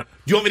drive-thru." You can't.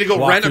 Do you want me to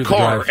go rent a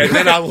car and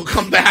then I will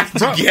come back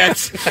to get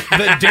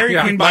the Dairy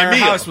Queen by our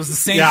house was the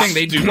same thing.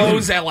 They'd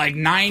close at like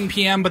 9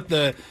 p.m., but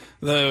the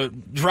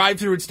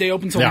drive-thru would stay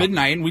open until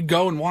midnight, and we'd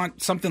go and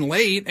want something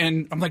late.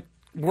 And I'm like,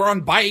 we're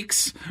on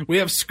bikes, we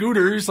have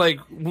scooters, like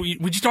we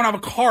just don't have a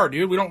car,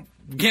 dude. We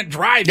can't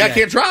drive. Yeah, I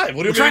can't drive.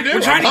 What are we going to do?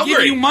 We're trying to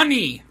give you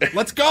money.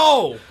 Let's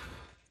go.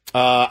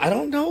 I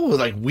don't know,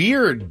 like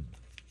weird.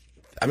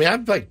 I mean,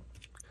 I'm like.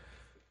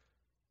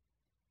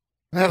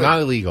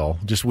 Not illegal,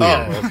 just weird.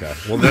 Oh, okay.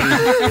 Well,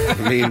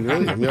 then,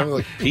 really, I'm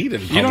like peed in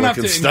public you don't have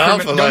to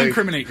stuff. Don't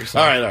incriminate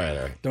yourself. All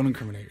right. Don't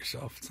incriminate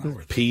yourself. It's not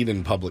worth it. Peed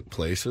in public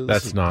places.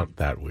 That's not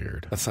that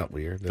weird. That's not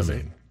weird.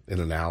 In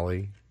an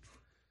alley.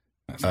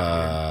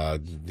 Yeah,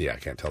 I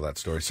can't tell that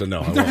story. So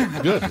no, I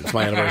won't. Good. It's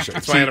my anniversary.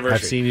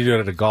 I've seen you do it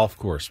at a golf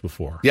course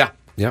before. Yeah.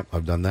 Yep,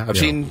 I've done that.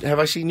 Have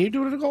I seen you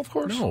do it at a golf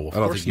course? No, I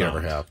don't think you ever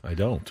have. I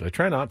don't. I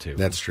try not to.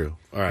 That's true.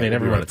 All right. I mean,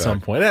 everyone at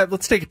some point.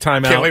 Let's take a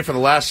time out. Can't wait for the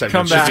last segment.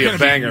 Come back. It should be a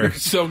banger.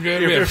 So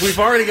good. If we've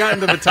already gotten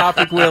to the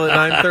topic wheel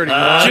at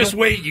 9:31. Just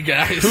wait, you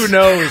guys. Who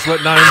knows what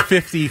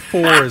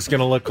 9:54 is going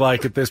to look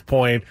like at this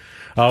point.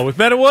 With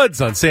Men of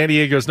Woods on San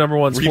Diego's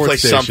 #1 sports Replay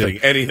station. Something,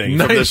 anything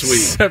from this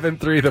week.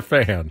 97.3 The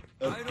Fan.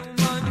 I don't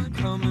mind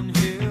coming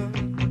here,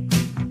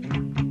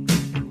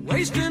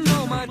 wasting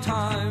all my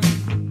time.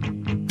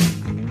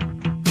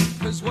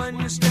 'Cause when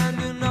you're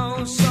standing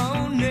oh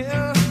so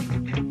near,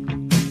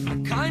 I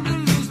kind of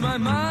lose my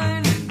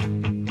mind.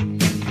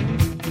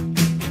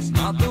 It's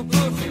not the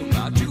perfume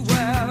that you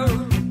wear,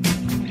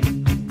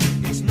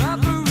 it's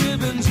not the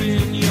ribbons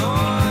in your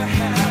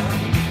hair.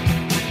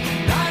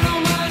 And I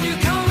don't mind you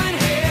coming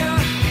here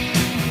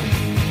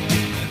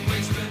and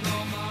wasting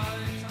all my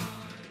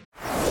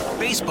time.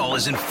 Baseball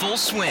is in full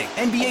swing.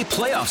 NBA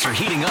playoffs are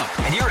heating up,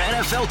 and your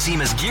NFL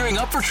team is gearing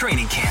up for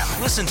training camp.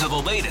 Listen to the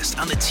latest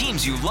on the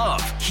teams you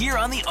love here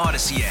on the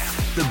Odyssey app.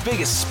 The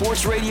biggest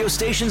sports radio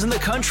stations in the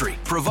country,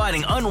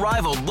 providing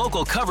unrivaled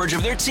local coverage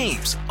of their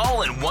teams,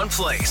 all in one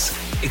place.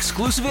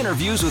 Exclusive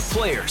interviews with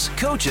players,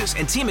 coaches,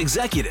 and team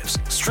executives,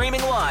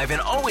 streaming live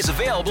and always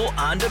available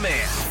on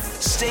demand.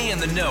 Stay in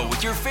the know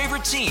with your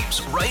favorite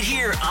teams right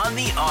here on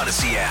the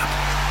Odyssey app.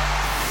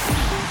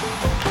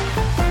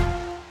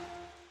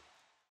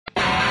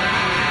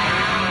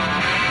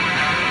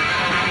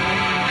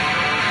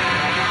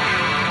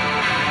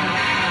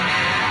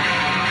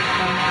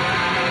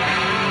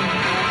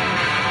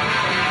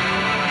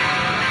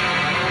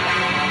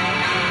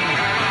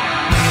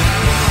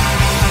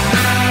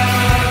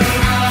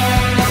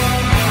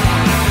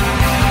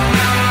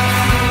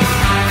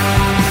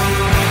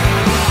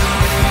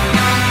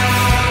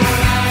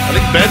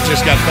 Ben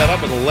just got fed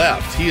up and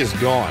left. He is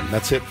gone.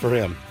 That's it for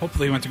him.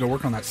 Hopefully he went to go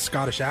work on that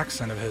Scottish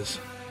accent of his.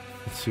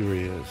 Let's see where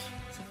he is.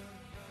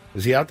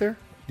 Is he out there?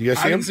 Do you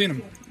guys see him? I haven't seen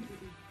him.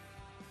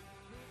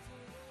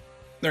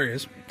 There he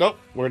is. Oh,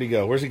 where'd he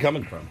go? Where's he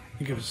coming from? I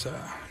think it was...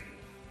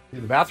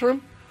 In the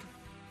bathroom?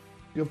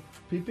 You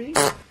pee-pee?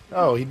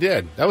 Oh, he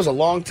did. That was a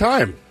long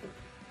time.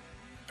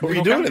 What were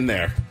you doing in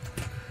there?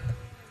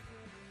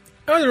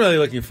 I wasn't really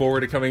looking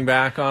forward to coming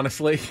back,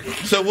 honestly.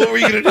 So what were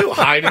you going to do?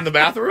 Hide in the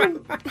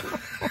bathroom?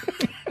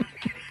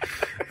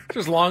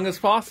 As long as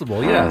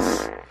possible,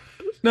 yes.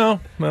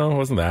 No, it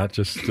wasn't that.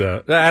 Just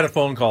I had a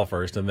phone call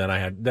first, and then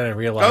I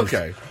realized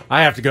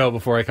I have to go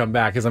before I come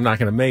back because I'm not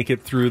going to make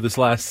it through this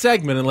last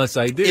segment unless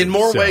I do. In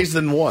more ways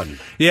than one.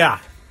 Yeah.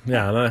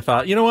 Yeah, and then I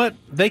thought, you know what?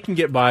 They can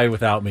get by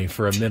without me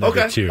for a minute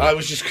or two. I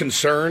was just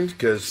concerned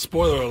because...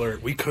 Spoiler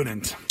alert, we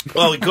couldn't.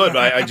 Well, we could,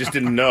 but I just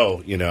didn't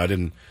know. I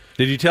didn't...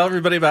 Did you tell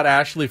everybody about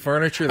Ashley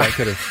Furniture? That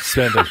could have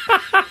spent a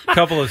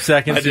couple of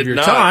seconds of your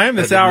not. time.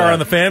 This hour on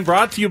The Fan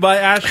brought to you by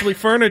Ashley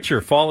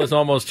Furniture. Fall is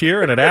almost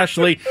here, and at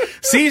Ashley,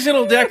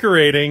 seasonal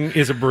decorating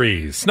is a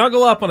breeze.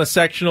 Snuggle up on a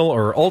sectional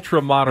or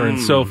ultra-modern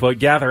sofa.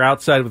 Gather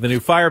outside with a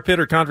new fire pit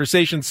or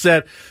conversation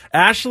set.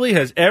 Ashley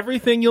has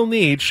everything you'll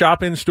need.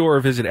 Shop in-store or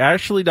visit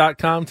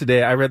ashley.com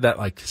today. I read that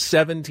like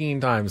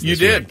 17 times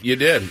this week. You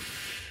did.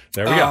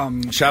 There we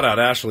go. Shout out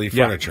Ashley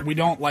Furniture. We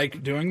don't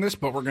like doing this,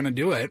 but we're going to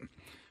do it.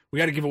 We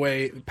got to give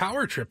away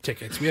Power Trip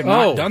tickets. We have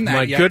not done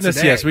that yet. Oh, my goodness,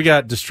 today. Yes. We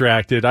got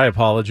distracted. I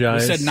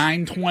apologize. We said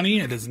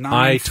 9:20. It is 9:40.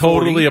 I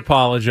totally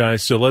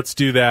apologize. So let's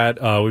do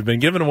that. We've been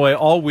giving away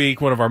all week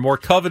one of our more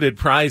coveted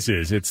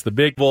prizes. It's the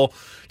Big Bowl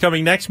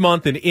coming next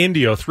month in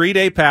Indio.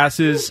 3-day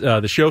passes.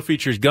 The show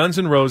features Guns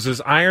N'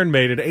 Roses, Iron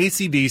Maiden,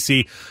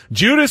 AC/DC,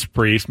 Judas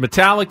Priest,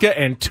 Metallica,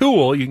 and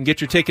Tool. You can get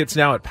your tickets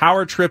now at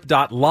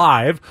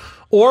powertrip.live.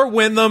 Or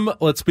win them.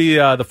 Let's be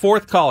the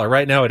fourth caller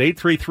right now at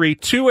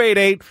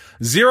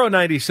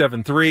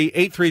 833-288-0973,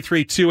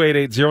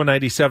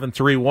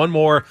 833-288-0973. One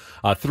more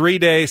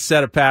 3-day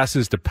set of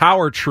passes to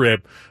Power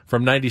Trip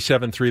from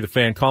 97.3 The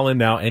Fan. Call in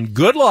now, and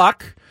good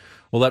luck.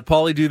 We'll let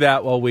Paulie do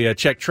that while we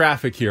check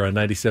traffic here on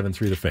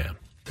 97.3 The Fan.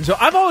 So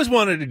I've always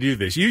wanted to do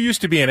this. You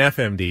used to be an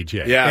FM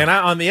DJ. Yeah. And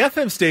on the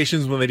FM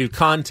stations, when they do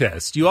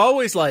contests, you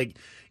always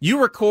you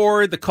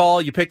record the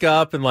call, you pick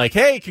up, and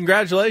hey,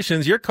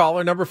 congratulations, you're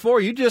caller number 4.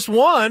 You just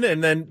won,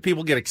 and then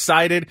people get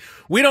excited.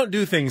 We don't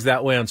do things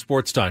that way on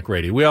Sports Talk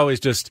Radio. We always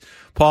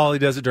Paulie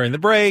does it during the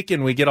break,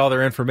 and we get all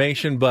their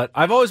information, but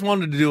I've always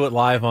wanted to do it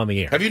live on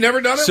the air. Have you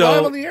never done it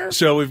live on the air?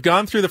 So we've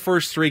gone through the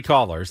first 3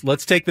 callers.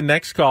 Let's take the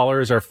next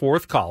caller as our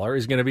 4th caller,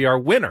 is going to be our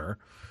winner.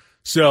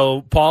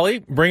 So,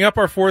 Paulie, bring up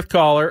our 4th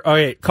caller.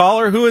 Okay,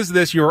 caller, who is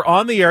this? You're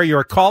on the air.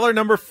 You're caller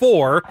number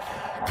 4.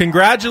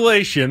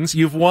 Congratulations.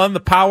 You've won the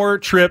Power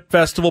Trip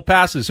Festival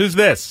passes. Who's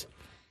this?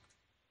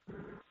 Well,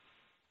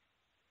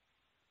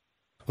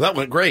 that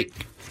went great.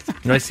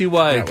 And I see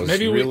why.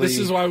 Maybe this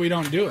is why we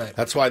don't do it.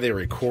 That's why they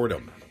record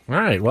them. All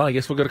right. Well, I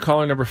guess we'll go to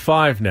caller number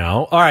 5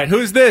 now. All right.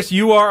 Who's this?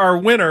 You are our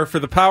winner for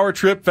the Power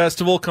Trip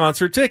Festival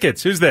concert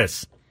tickets. Who's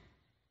this?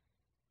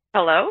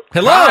 Hello?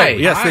 Hello. Hi.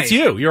 Yes, Hi. it's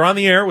you. You're on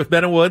the air with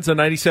Ben and Woods on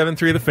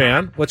 97.3 The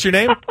Fan. What's your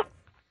name?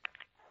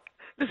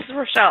 This is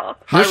Rochelle.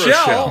 Hi,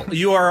 Rochelle.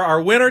 You are our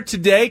winner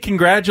today.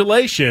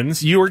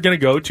 Congratulations. You are going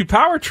to go to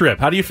Power Trip.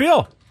 How do you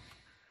feel?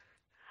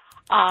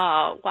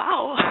 Wow.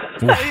 I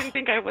didn't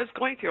think I was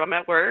going to. I'm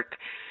at work,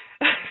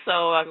 so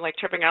I'm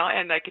tripping out,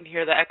 and I can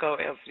hear the echo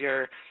of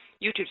your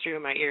YouTube stream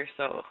in my ear,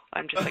 so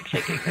I'm just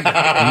shaking.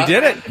 You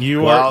did it.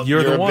 You're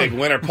the a one. big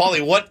winner.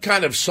 Paulie, what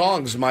kind of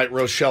songs might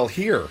Rochelle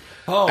hear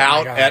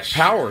out at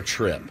Power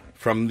Trip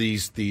from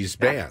these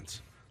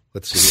bands?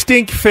 Let's see.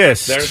 Stink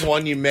Fist. There's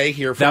one you may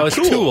hear from That was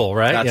Tool,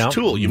 right? That's Yeah.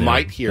 Tool. You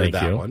might hear Thank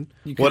that you. one.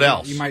 What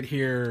else? You might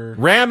hear...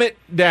 Ram It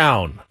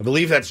Down. I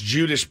believe that's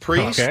Judas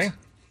Priest. Okay.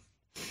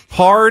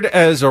 Hard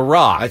as a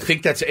Rock. I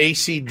think that's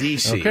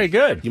AC/DC. Okay,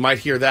 good. You might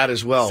hear that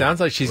as well. Sounds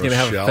like she's going to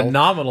have a Rochelle.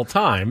 phenomenal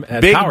time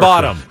at Big Power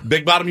Bottom. Trip.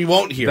 Big Bottom you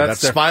won't hear.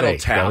 That's their Spinal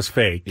fake. Tap. That was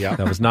fake. Yeah.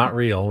 That was not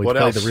real. We What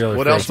played else? the real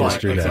What fake else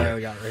might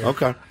yesterday.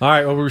 Okay. All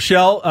right, well,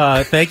 Rochelle,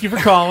 thank you for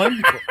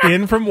calling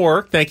in from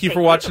work. Thank you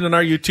for watching on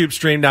our YouTube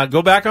stream. Now,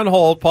 go back on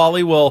hold.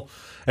 Paulie will,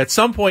 at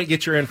some point,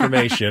 get your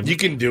information. You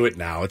can do it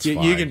now. It's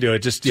fine. You can do it.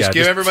 Just give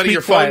everybody speak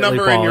your phone quietly,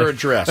 number and Paulie. your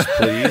address,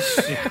 please.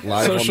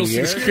 Live Social on the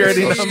air.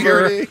 Security Social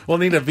number. Security. We'll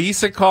need a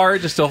Visa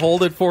card just to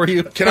hold it for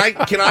you. Can I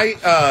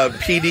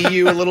PD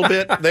you a little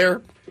bit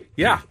there?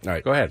 Yeah. All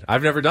right. Go ahead.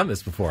 I've never done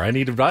this before. I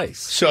need advice.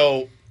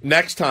 So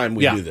next time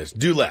we Yeah. do this,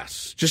 do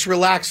less. Just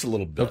relax a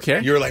little bit.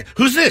 Okay. You're like,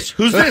 who's this?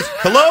 Who's this?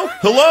 Hello?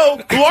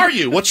 Who are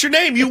you? What's your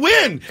name? You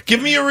win.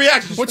 Give me a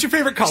reaction. What's your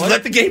favorite color? Just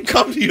let the game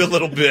come to you a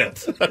little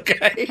bit.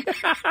 Okay.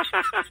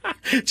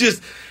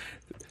 Just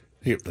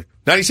here,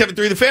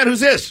 97.3 The Fan.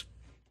 Who's this?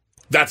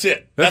 That's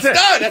it. That's it.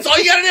 done. That's all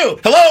you got to do.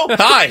 Hello?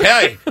 Hi.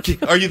 Hey.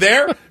 Are you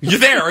there? You're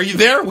there. Are you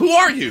there? Who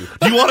are you?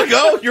 Do you want to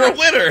go? You're a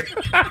winner.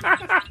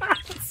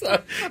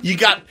 So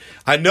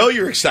I know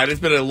you're excited. It's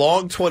been a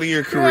long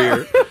 20-year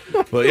career.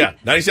 But yeah,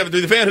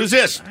 97.3 The Fan. Who's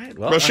this? Right,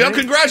 well, Rochelle,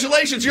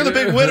 congratulations. You're the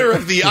big winner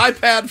of the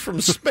iPad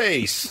from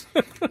space.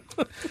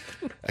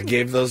 I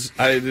did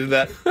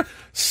that.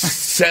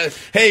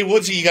 Hey,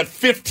 Woodsy, you got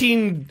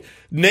 15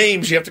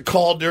 names you have to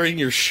call during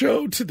your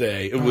show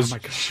today. It was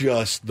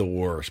just the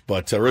worst.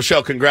 But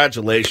Rochelle,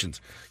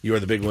 congratulations. You are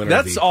the big winner.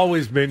 That's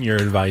always been your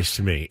advice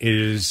to me,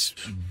 is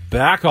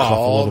back off a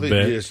little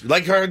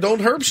bit.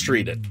 Don't Herb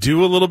Street it.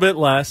 Do a little bit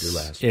less. Do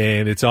less.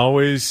 And it's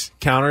always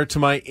counter to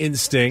my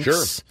instincts.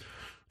 Sure.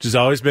 which has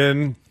always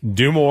been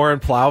do more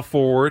and plow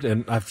forward,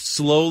 and I've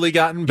slowly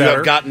gotten better. You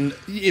have gotten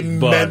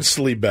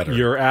immensely better.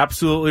 You're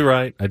absolutely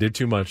right. I did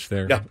too much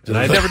there. Yeah. And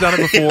I'd never done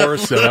it before,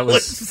 so that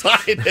was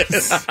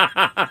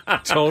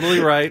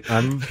totally right.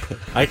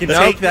 I can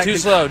take that. Too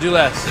slow. Do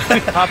less.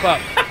 Pop up.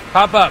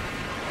 Pop up.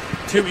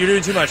 You're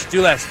doing too much.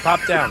 Do less.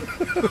 Pop down.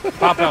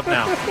 Pop up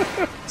now.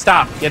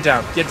 Stop. Get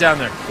down. Get down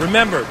there.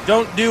 Remember,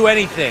 don't do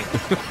anything.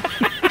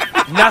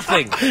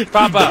 Nothing.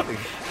 Pop up.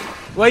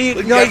 Well, you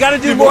got to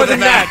do more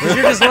than that because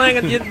you're just laying.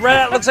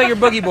 It looks like you're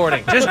boogie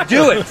boarding. Just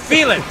do it.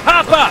 Feel it.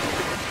 Pop up.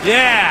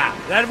 Yeah,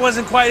 that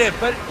wasn't quite it,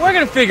 but we're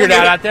gonna figure it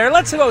out there.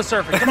 Let's go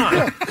surfing. Come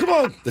on. Come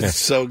on. That's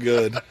so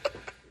good.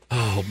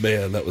 Oh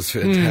man, that was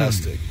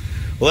fantastic.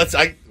 Well,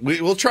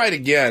 we'll try it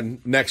again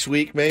next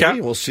week.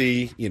 Maybe we'll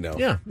see.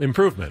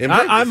 Improvement.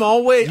 I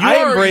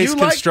embrace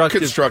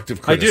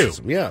constructive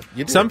criticism. I do. Yeah,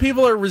 you do. Some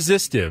people are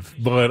resistive,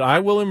 but I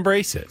will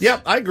embrace it. Yeah,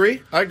 I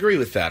agree. I agree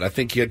with that. I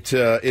think it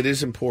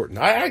is important.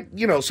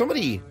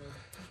 Somebody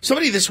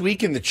this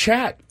week in the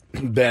chat,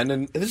 Ben,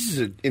 and this is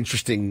an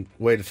interesting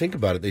way to think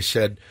about it. They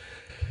said,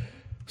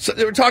 so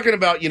they were talking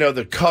about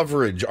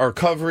our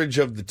coverage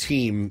of the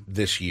team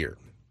this year.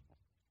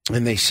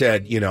 And they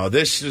said,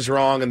 this is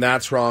wrong and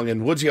that's wrong,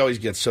 and Woodsy always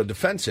gets so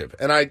defensive.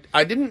 And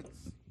I didn't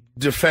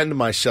defend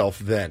myself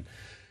then.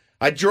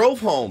 I drove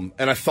home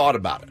and I thought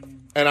about it.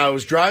 And I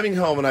was driving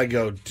home and I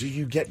go, do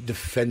you get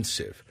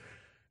defensive?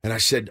 And I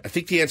said, I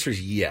think the answer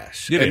is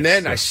yes.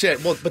 I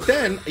said, well, but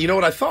then, you know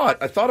what I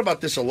thought? I thought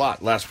about this a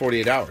lot last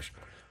 48 hours.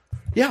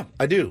 Yeah,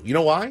 I do. You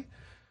know why?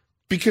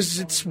 Because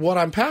it's what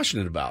I'm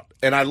passionate about,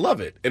 and I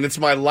love it, and it's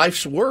my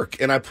life's work,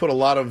 and I put a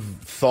lot of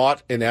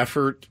thought and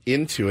effort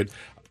into it.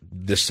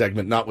 This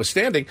segment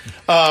notwithstanding,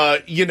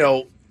 yes,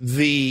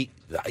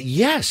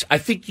 I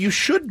think you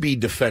should be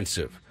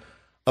defensive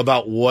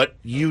about what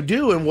you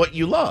do and what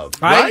you love,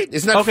 right?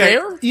 Isn't that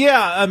fair? Yeah,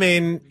 I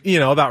mean,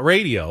 about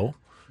radio,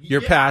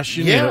 your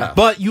passion,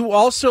 but you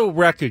also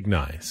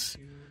recognize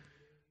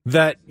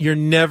that you're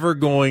never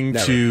going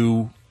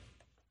to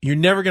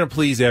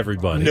please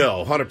everybody.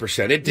 No,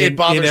 100%. It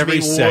bothers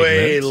me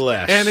way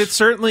less. And it's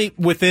certainly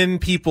within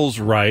people's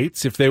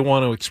rights if they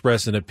want to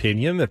express an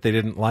opinion that they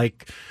didn't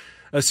like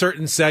a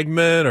certain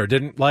segment or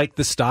didn't like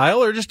the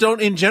style or just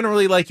don't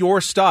generally like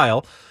your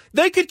style.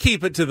 They could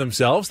keep it to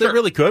themselves. They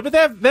really could, but they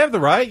have the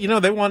right.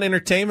 They want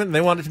entertainment and they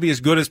want it to be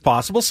as good as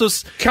possible. So,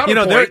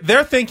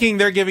 they're thinking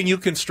they're giving you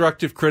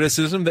constructive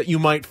criticism that you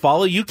might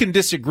follow. You can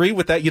disagree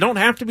with that. You don't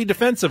have to be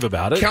defensive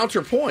about it.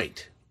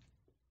 Counterpoint.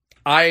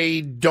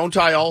 I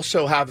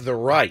also have the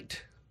right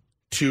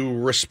to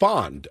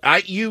respond.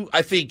 I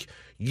think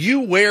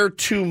you wear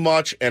too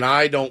much and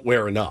I don't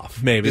wear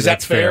enough. Maybe is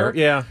that fair?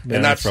 Yeah,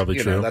 and that's probably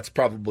true. That's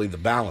probably the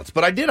balance.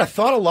 But I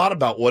thought a lot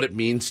about what it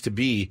means to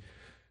be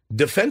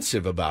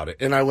defensive about it,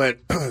 and I went,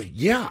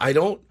 yeah, I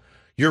don't.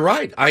 You're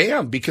right, I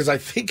am, because I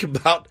think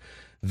about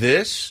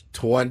this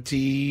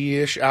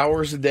 20-ish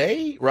hours a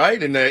day,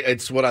 right? And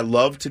it's what I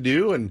love to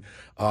do, and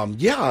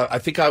I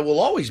think I will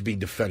always be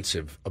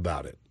defensive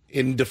about it.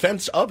 In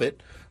defense of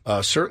it,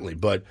 certainly.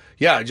 But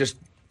yeah, it just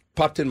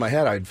popped in my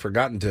head. I'd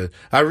forgotten to.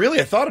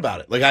 I thought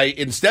about it. Like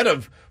instead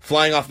of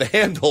flying off the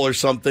handle or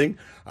something,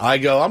 I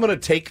go, I'm going to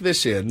take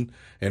this in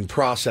and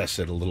process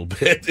it a little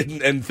bit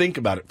and think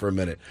about it for a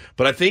minute.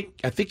 But I think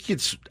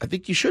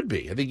you should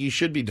be. I think you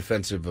should be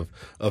defensive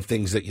of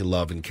things that you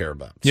love and care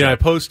about. Yeah, I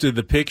posted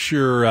the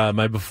picture,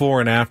 my before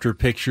and after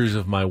pictures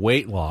of my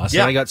weight loss.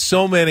 Yeah. And I got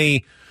so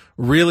many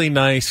really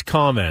nice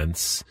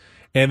comments.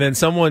 And then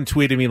someone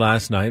tweeted me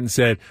last night and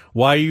said,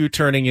 why are you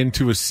turning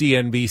into a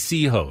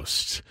CNBC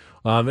host?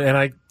 And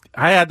I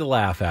had to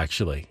laugh,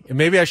 actually. And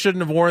maybe I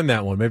shouldn't have worn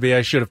that one. Maybe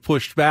I should have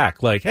pushed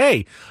back. Like,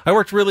 hey, I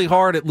worked really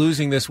hard at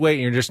losing this weight,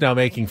 and you're just now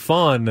making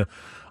fun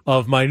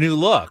of my new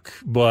look.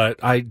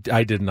 But I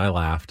didn't. I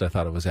laughed. I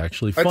thought it was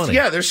actually funny.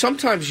 There's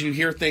sometimes you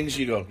hear things,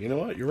 you go, you know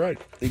what? You're right.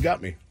 You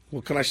got me.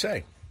 What can I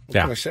say? What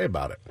can I say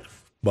about it?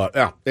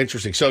 But,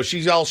 interesting. So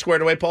she's all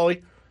squared away,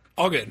 Paulie?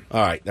 All good. All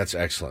right, that's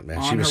excellent, man.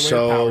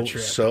 On she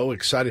was so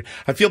excited.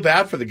 I feel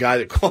bad for the guy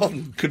that called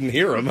and couldn't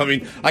hear him. I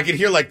mean, I could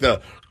hear like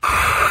the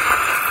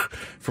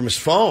from his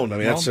phone. I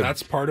mean,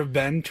 that's part of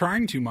Ben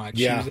trying too much.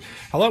 Yeah.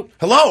 Hello.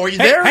 Are you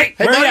there? Hey,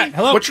 where buddy. Are you at?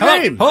 Hello. What's your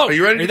name? Hello. Are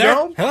you ready to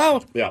go?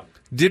 Hello. Yeah.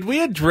 Did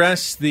we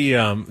address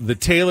the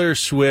Taylor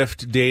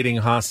Swift dating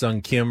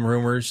Ha-Sung Kim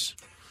rumors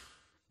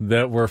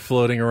that were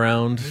floating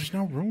around? There's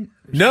no rumor.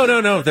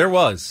 No. There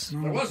was.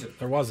 No,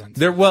 there wasn't.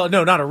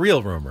 No, not a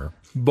real rumor,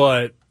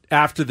 but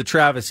after the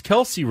Travis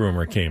Kelce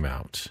rumor came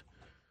out,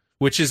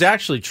 which is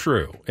actually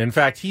true. In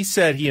fact, he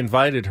said he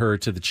invited her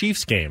to the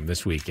Chiefs game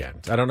this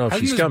weekend. I don't know if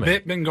she's coming. Hasn't this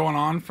bit been going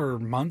on for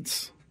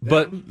months?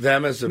 But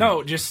them as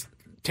just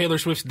Taylor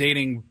Swift's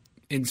dating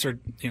insert,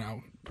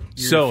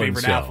 your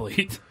favorite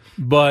athlete.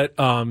 But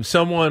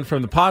someone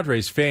from the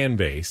Padres fan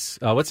base,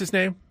 what's his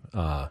name?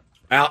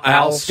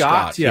 Al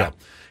Scott. Yeah.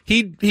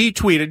 He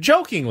tweeted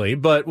jokingly,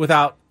 but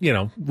without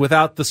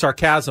the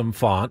sarcasm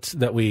font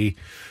that we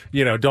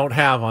don't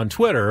have on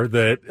Twitter,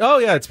 that,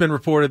 it's been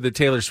reported that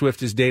Taylor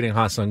Swift is dating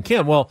Ha-Sung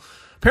Kim. Well,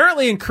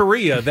 Apparently in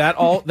Korea,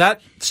 that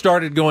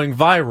started going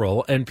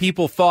viral, and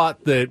people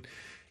thought that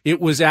it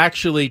was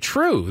actually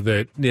true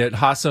that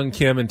Ha-Sung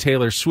Kim and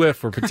Taylor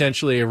Swift were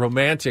potentially a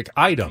romantic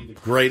item.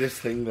 Greatest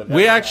thing that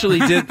we actually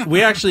did.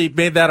 We actually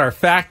made that our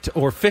fact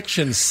or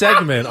fiction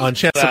segment on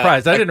Chance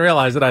Surprise. I didn't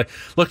realize that. I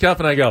looked up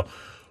and I go,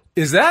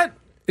 "Is that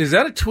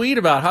a tweet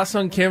about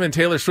Ha-Sung Kim and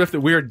Taylor Swift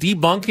that we are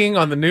debunking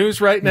on the news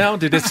right now?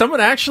 Did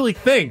someone actually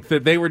think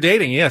that they were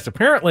dating?" Yes,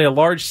 apparently a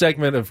large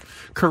segment of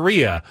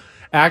Korea.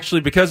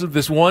 Actually, because of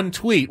this one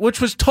tweet,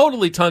 which was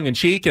totally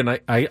tongue-in-cheek, and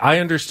I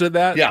understood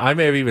that. Yeah. I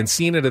may have even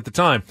seen it at the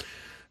time.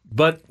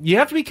 But you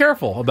have to be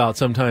careful about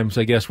sometimes,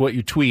 I guess, what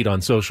you tweet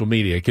on social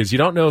media, because you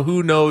don't know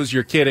who knows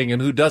you're kidding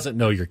and who doesn't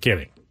know you're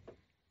kidding.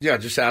 Yeah,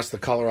 just ask the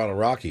Colorado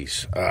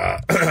Rockies.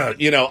 Ben,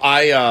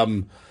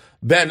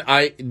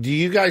 do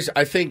you guys,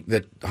 I think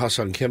that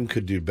Ha-Sung Kim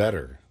could do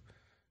better,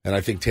 and I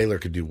think Taylor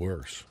could do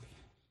worse.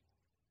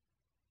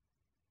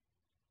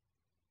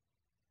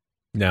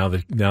 Now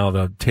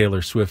the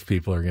Taylor Swift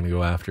people are going to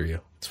go after you.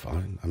 It's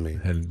fine. I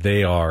mean, and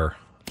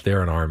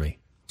they're an army.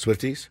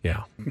 Swifties?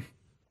 Yeah.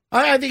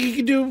 I think he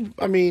could do.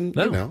 I mean,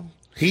 you know,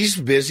 he's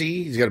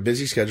busy. He's got a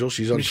busy schedule.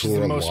 She's on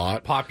tour a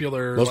lot. Most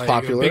popular,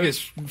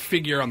 biggest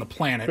figure on the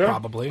planet,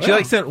 probably.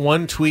 She sent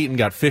one tweet and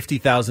got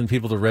 50,000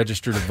 people to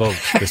register to vote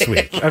this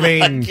week. I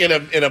mean, in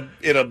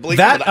a blink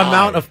that of an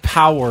amount eye. of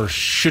power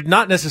should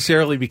not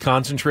necessarily be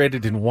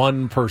concentrated in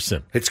one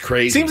person. It's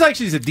crazy. Seems like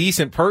she's a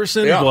decent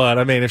person, but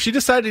I mean, if she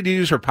decided to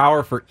use her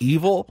power for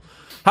evil,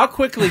 how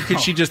quickly could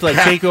she just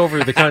take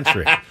over the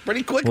country?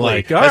 Pretty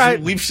quickly. All right,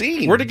 we've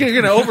seen. We're going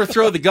to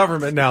overthrow the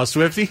government now,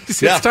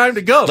 Swifties. It's time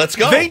to go. Let's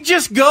go. They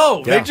just go.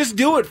 Yeah. They just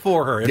do it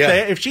for her.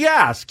 If she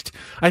asked,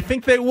 I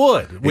think they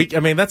would. I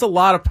mean, that's a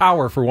lot of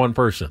power for one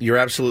person. You're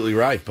absolutely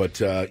right, but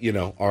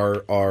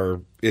our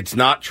it's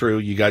not true.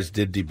 You guys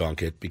did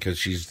debunk it because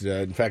she's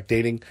in fact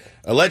dating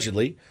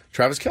allegedly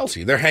Travis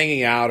Kelce. They're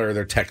hanging out or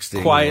they're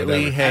texting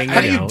quietly hanging out.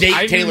 How do you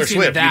date Taylor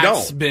Swift? You don't.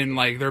 That's been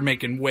they're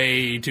making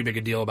way too big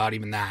a deal about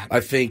even that.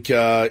 I think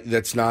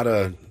that's not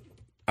a.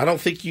 I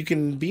don't think you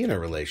can be in a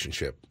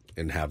relationship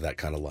and have that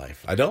kind of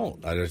life. I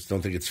just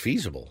don't think it's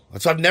feasible.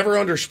 So I've never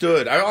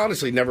understood. I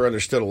honestly never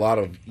understood a lot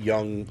of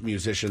young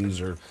musicians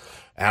or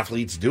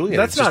athletes doing it.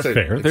 That's not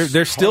fair.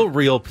 They're still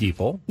real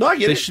people. No, I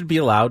get they it. should be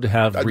allowed to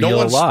have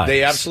real lives.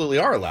 They absolutely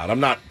are allowed. I'm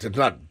not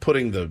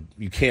putting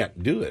you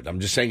can't do it. I'm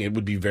just saying it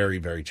would be very,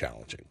 very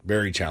challenging.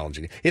 Very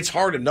challenging. It's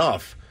hard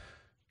enough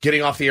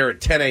getting off the air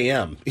at 10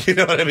 a.m., you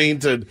know what I mean,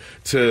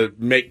 to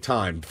make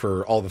time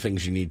for all the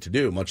things you need to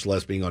do, much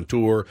less being on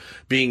tour,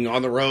 being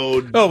on the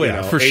road. Oh,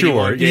 yeah, for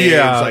sure.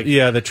 Games,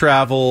 the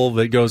travel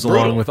that goes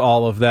along with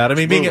all of that. I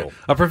mean, being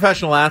a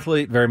professional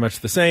athlete, very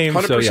much the same.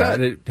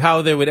 100%. So,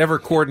 how they would ever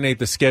coordinate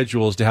the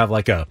schedules to have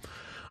an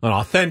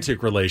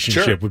authentic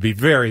relationship would be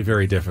very,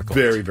 very difficult.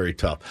 Very, very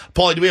tough.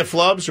 Paulie, do we have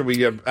flubs? Or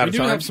we out of time? We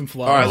do have some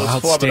flubs. All right,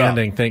 let's flub it up.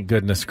 Outstanding. Thank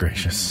goodness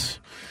gracious.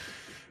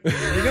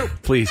 Here we go.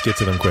 Please get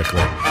to them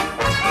quickly.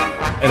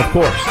 And, of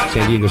course,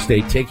 San Diego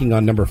State taking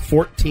on number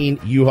 14,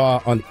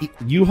 U-Haul on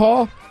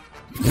U-Haul.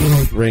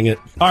 Ring it.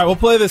 All right, we'll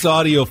play this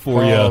audio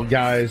for you. Oh,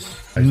 guys.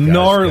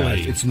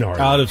 Gnarly. It's gnarly.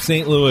 Out of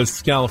St.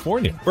 Louis,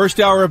 California. First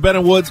hour of Ben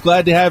and Woods.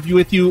 Glad to have you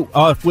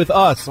with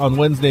us on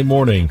Wednesday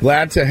morning.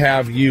 Glad to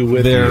have you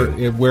with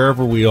you.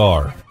 Wherever we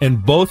are.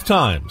 And both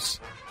times,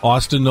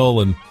 Austin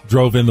Nolan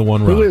drove in the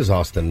one run. Who is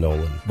Austin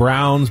Nolan?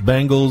 Browns,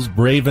 Bengals,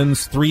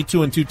 Ravens,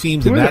 3-2-2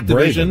 teams in that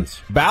division.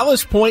 Ravens?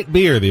 Ballast Point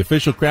Beer, the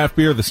official craft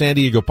beer of the San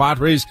Diego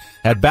Padres,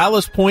 at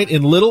Ballast Point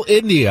in Little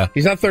India.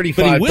 He's not 35.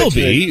 But he will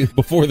be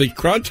before the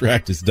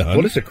contract is done.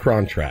 What is a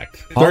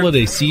contract?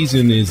 Holiday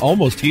season is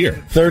almost here.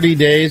 30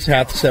 days,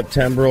 half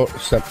September.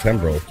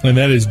 And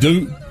that is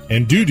do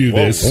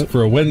this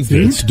for a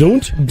Wednesday.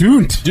 Don't.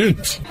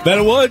 Ben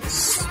and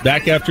Woods,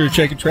 back after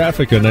checking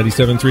traffic on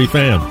 97.3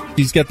 Fan.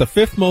 He's got the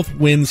fifth most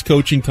wins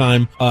coaching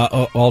time,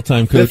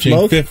 all-time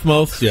coaching. Fifth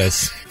most,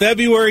 yes.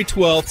 February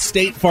 12th,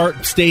 State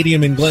Farm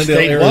Stadium in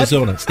Glendale,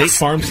 Arizona. State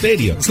Farm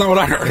Stadium. That's not what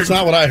I heard. That's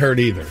not what I heard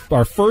either.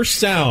 Our first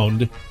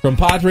sound from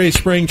Padres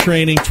Spring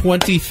Training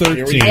 2013.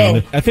 Here we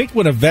go. I think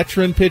when a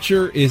veteran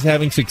pitcher is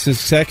having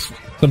success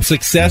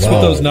with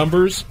those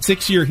numbers,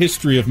 6-year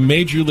history of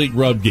Major League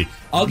Rugby.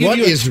 What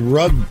is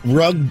Rugby?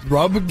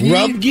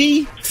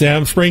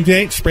 Sam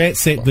Springdale,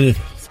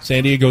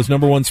 San Diego's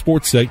number one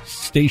sports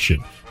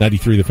station,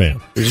 93 The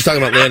Fan. We're just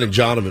talking about Landon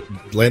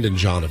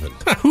Jonovan.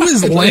 Who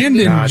is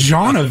Landon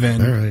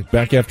Jonovan? All right,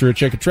 back after a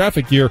check of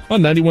traffic here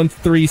on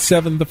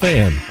 91.37 The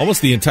Fan.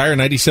 Almost the entire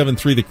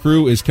 97.3 The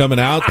Crew is coming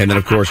out. And then,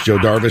 of course, Joe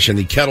Darvish and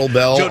the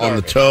kettlebell on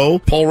the toe.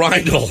 Paul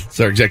Reindl. It's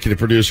our executive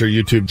producer,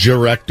 YouTube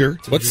director.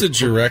 What's a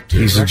director?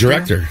 He's a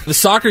director. The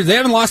Sockers, they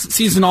haven't lost a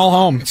season all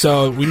home,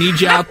 so we need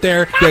you out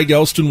there. Greg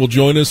Elston will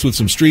join us with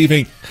some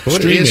streaming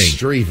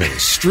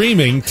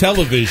Streaming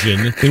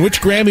television In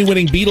which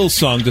Grammy-winning Beatles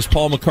song does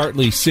Paul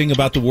McCartney sing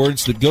about the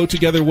words that go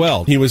together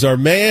well? He was our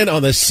man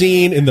on the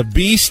scene in the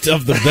Beast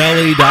of the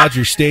Belly,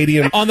 Dodger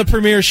Stadium, on the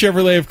premier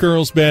Chevrolet of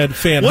Carlsbad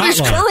fan What hotline.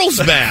 is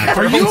Carlsbad?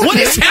 What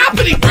is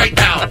happening right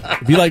now?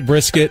 If you like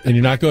brisket and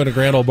you're not going to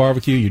Grand Ole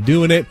Barbecue, you're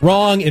doing it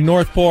wrong in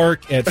North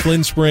Park, at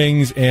Flynn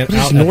Springs, and What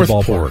is out at North the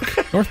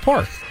ballpark. North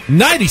Park.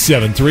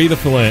 97.3 The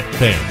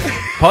Fan.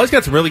 Paulie's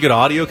got some really good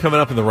audio coming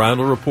up in the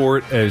Reindl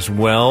Report as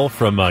well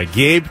from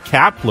Gabe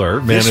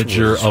Kapler,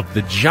 manager of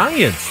the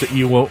Giants, that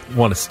you won't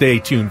want to stay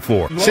tuned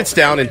for. Sits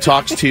down and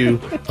talks to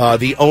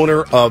the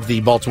owner of the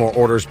Baltimore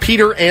Orioles,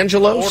 Peter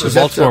Angelos. Is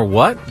Baltimore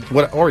what?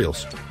 What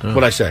Orioles?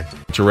 What'd I say?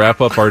 To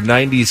wrap up our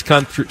 90s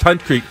country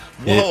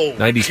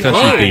 90s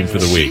country theme for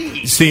the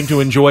week. Seem to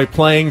enjoy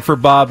playing for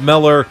Bob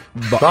Mellor.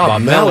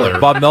 Bob Mellor?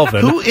 Bob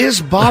Melvin. Who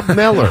is Bob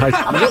Mellor?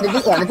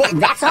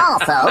 That's all,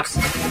 folks.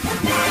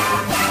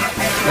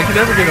 I can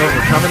never get over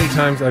how many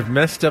times I've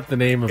messed up the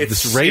name of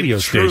this radio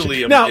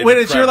station. Now, when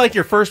it's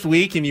your first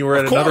week and you were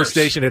at another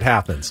station, it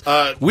happens.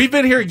 We've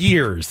been here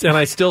years, and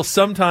I still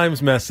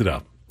sometimes mess it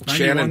up.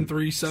 Shannon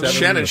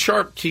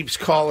Sharp keeps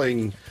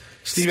calling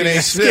Stephen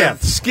A.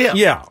 Smith. Skip.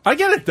 Yeah, I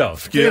get it, though.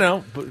 Skip. You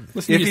know,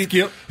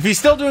 if he's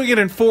still doing it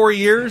in 4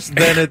 years,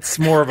 then it's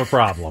more of a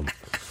problem.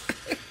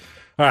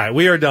 All right,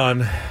 we are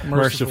done.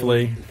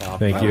 Mercifully.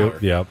 Thank you.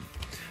 Yep.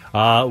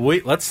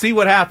 Let's see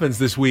what happens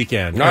this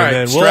weekend. All right,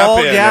 and then we'll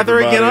all gather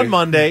again on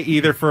Monday,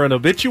 either for an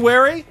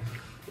obituary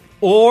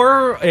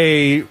or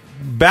a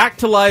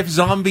back-to-life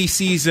zombie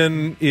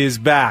season is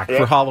back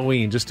for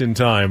Halloween, just in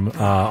time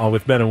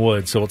with Ben and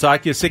Woods. So we'll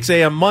talk to you 6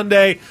 a.m.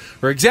 Monday.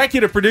 For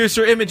executive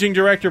producer, imaging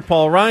director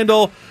Paul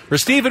Reindl, for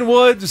Stephen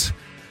Woods,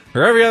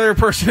 for every other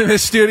person in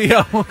this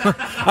studio,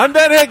 I'm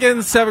Ben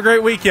Higgins. Have a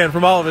great weekend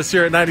from all of us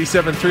here at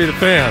 97.3 The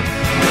Fan.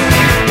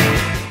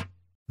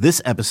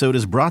 This episode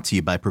is brought to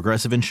you by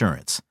Progressive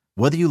Insurance.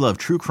 Whether you love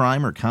true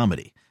crime or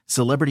comedy,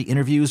 celebrity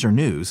interviews or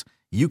news,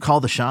 you call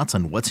the shots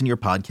on what's in your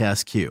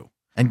podcast queue.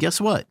 And guess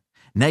what?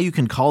 Now you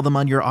can call them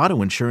on your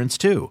auto insurance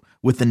too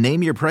with the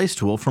Name Your Price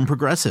tool from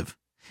Progressive.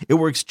 It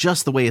works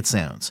just the way it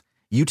sounds.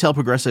 You tell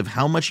Progressive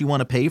how much you want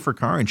to pay for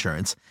car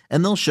insurance,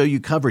 and they'll show you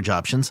coverage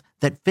options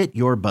that fit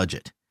your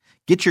budget.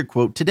 Get your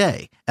quote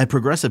today at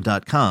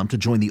Progressive.com to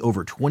join the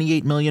over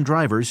 28 million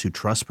drivers who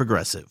trust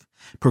Progressive.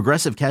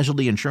 Progressive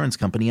Casualty Insurance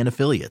Company and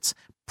Affiliates.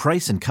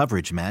 Price and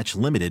coverage match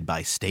limited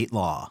by state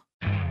law.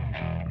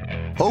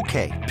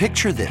 Okay,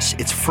 picture this.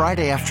 It's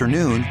Friday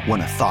afternoon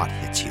when a thought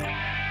hits you.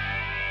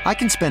 I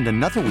can spend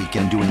another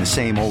weekend doing the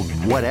same old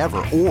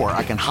whatever, or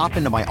I can hop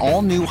into my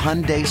all-new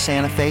Hyundai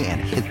Santa Fe and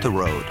hit the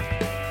road.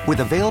 With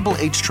available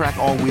H-Track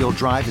all-wheel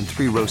drive and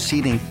 3-row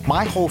seating,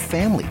 my whole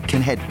family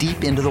can head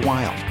deep into the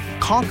wild.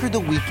 Conquer the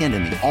weekend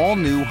in the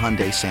all-new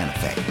Hyundai Santa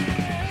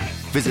Fe.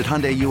 Visit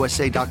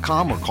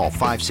HyundaiUSA.com or call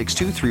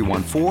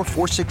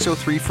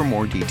 562-314-4603 for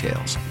more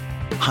details.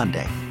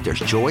 Hyundai, there's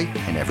joy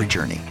in every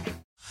journey.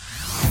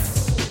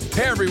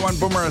 Hey everyone,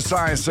 Boomer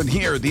Esiason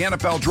here. The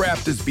NFL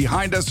Draft is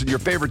behind us and your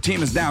favorite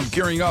team is now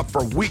gearing up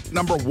for week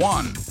number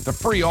 1. The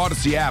free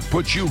Odyssey app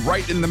puts you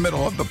right in the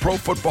middle of the pro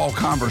football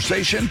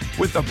conversation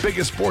with the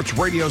biggest sports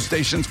radio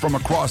stations from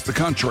across the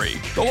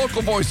country. The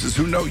local voices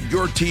who know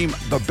your team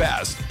the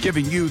best,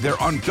 giving you their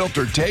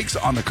unfiltered takes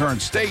on the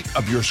current state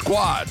of your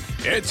squad.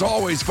 It's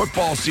always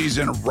football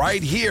season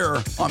right here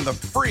on the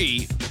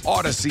free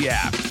Odyssey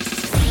app.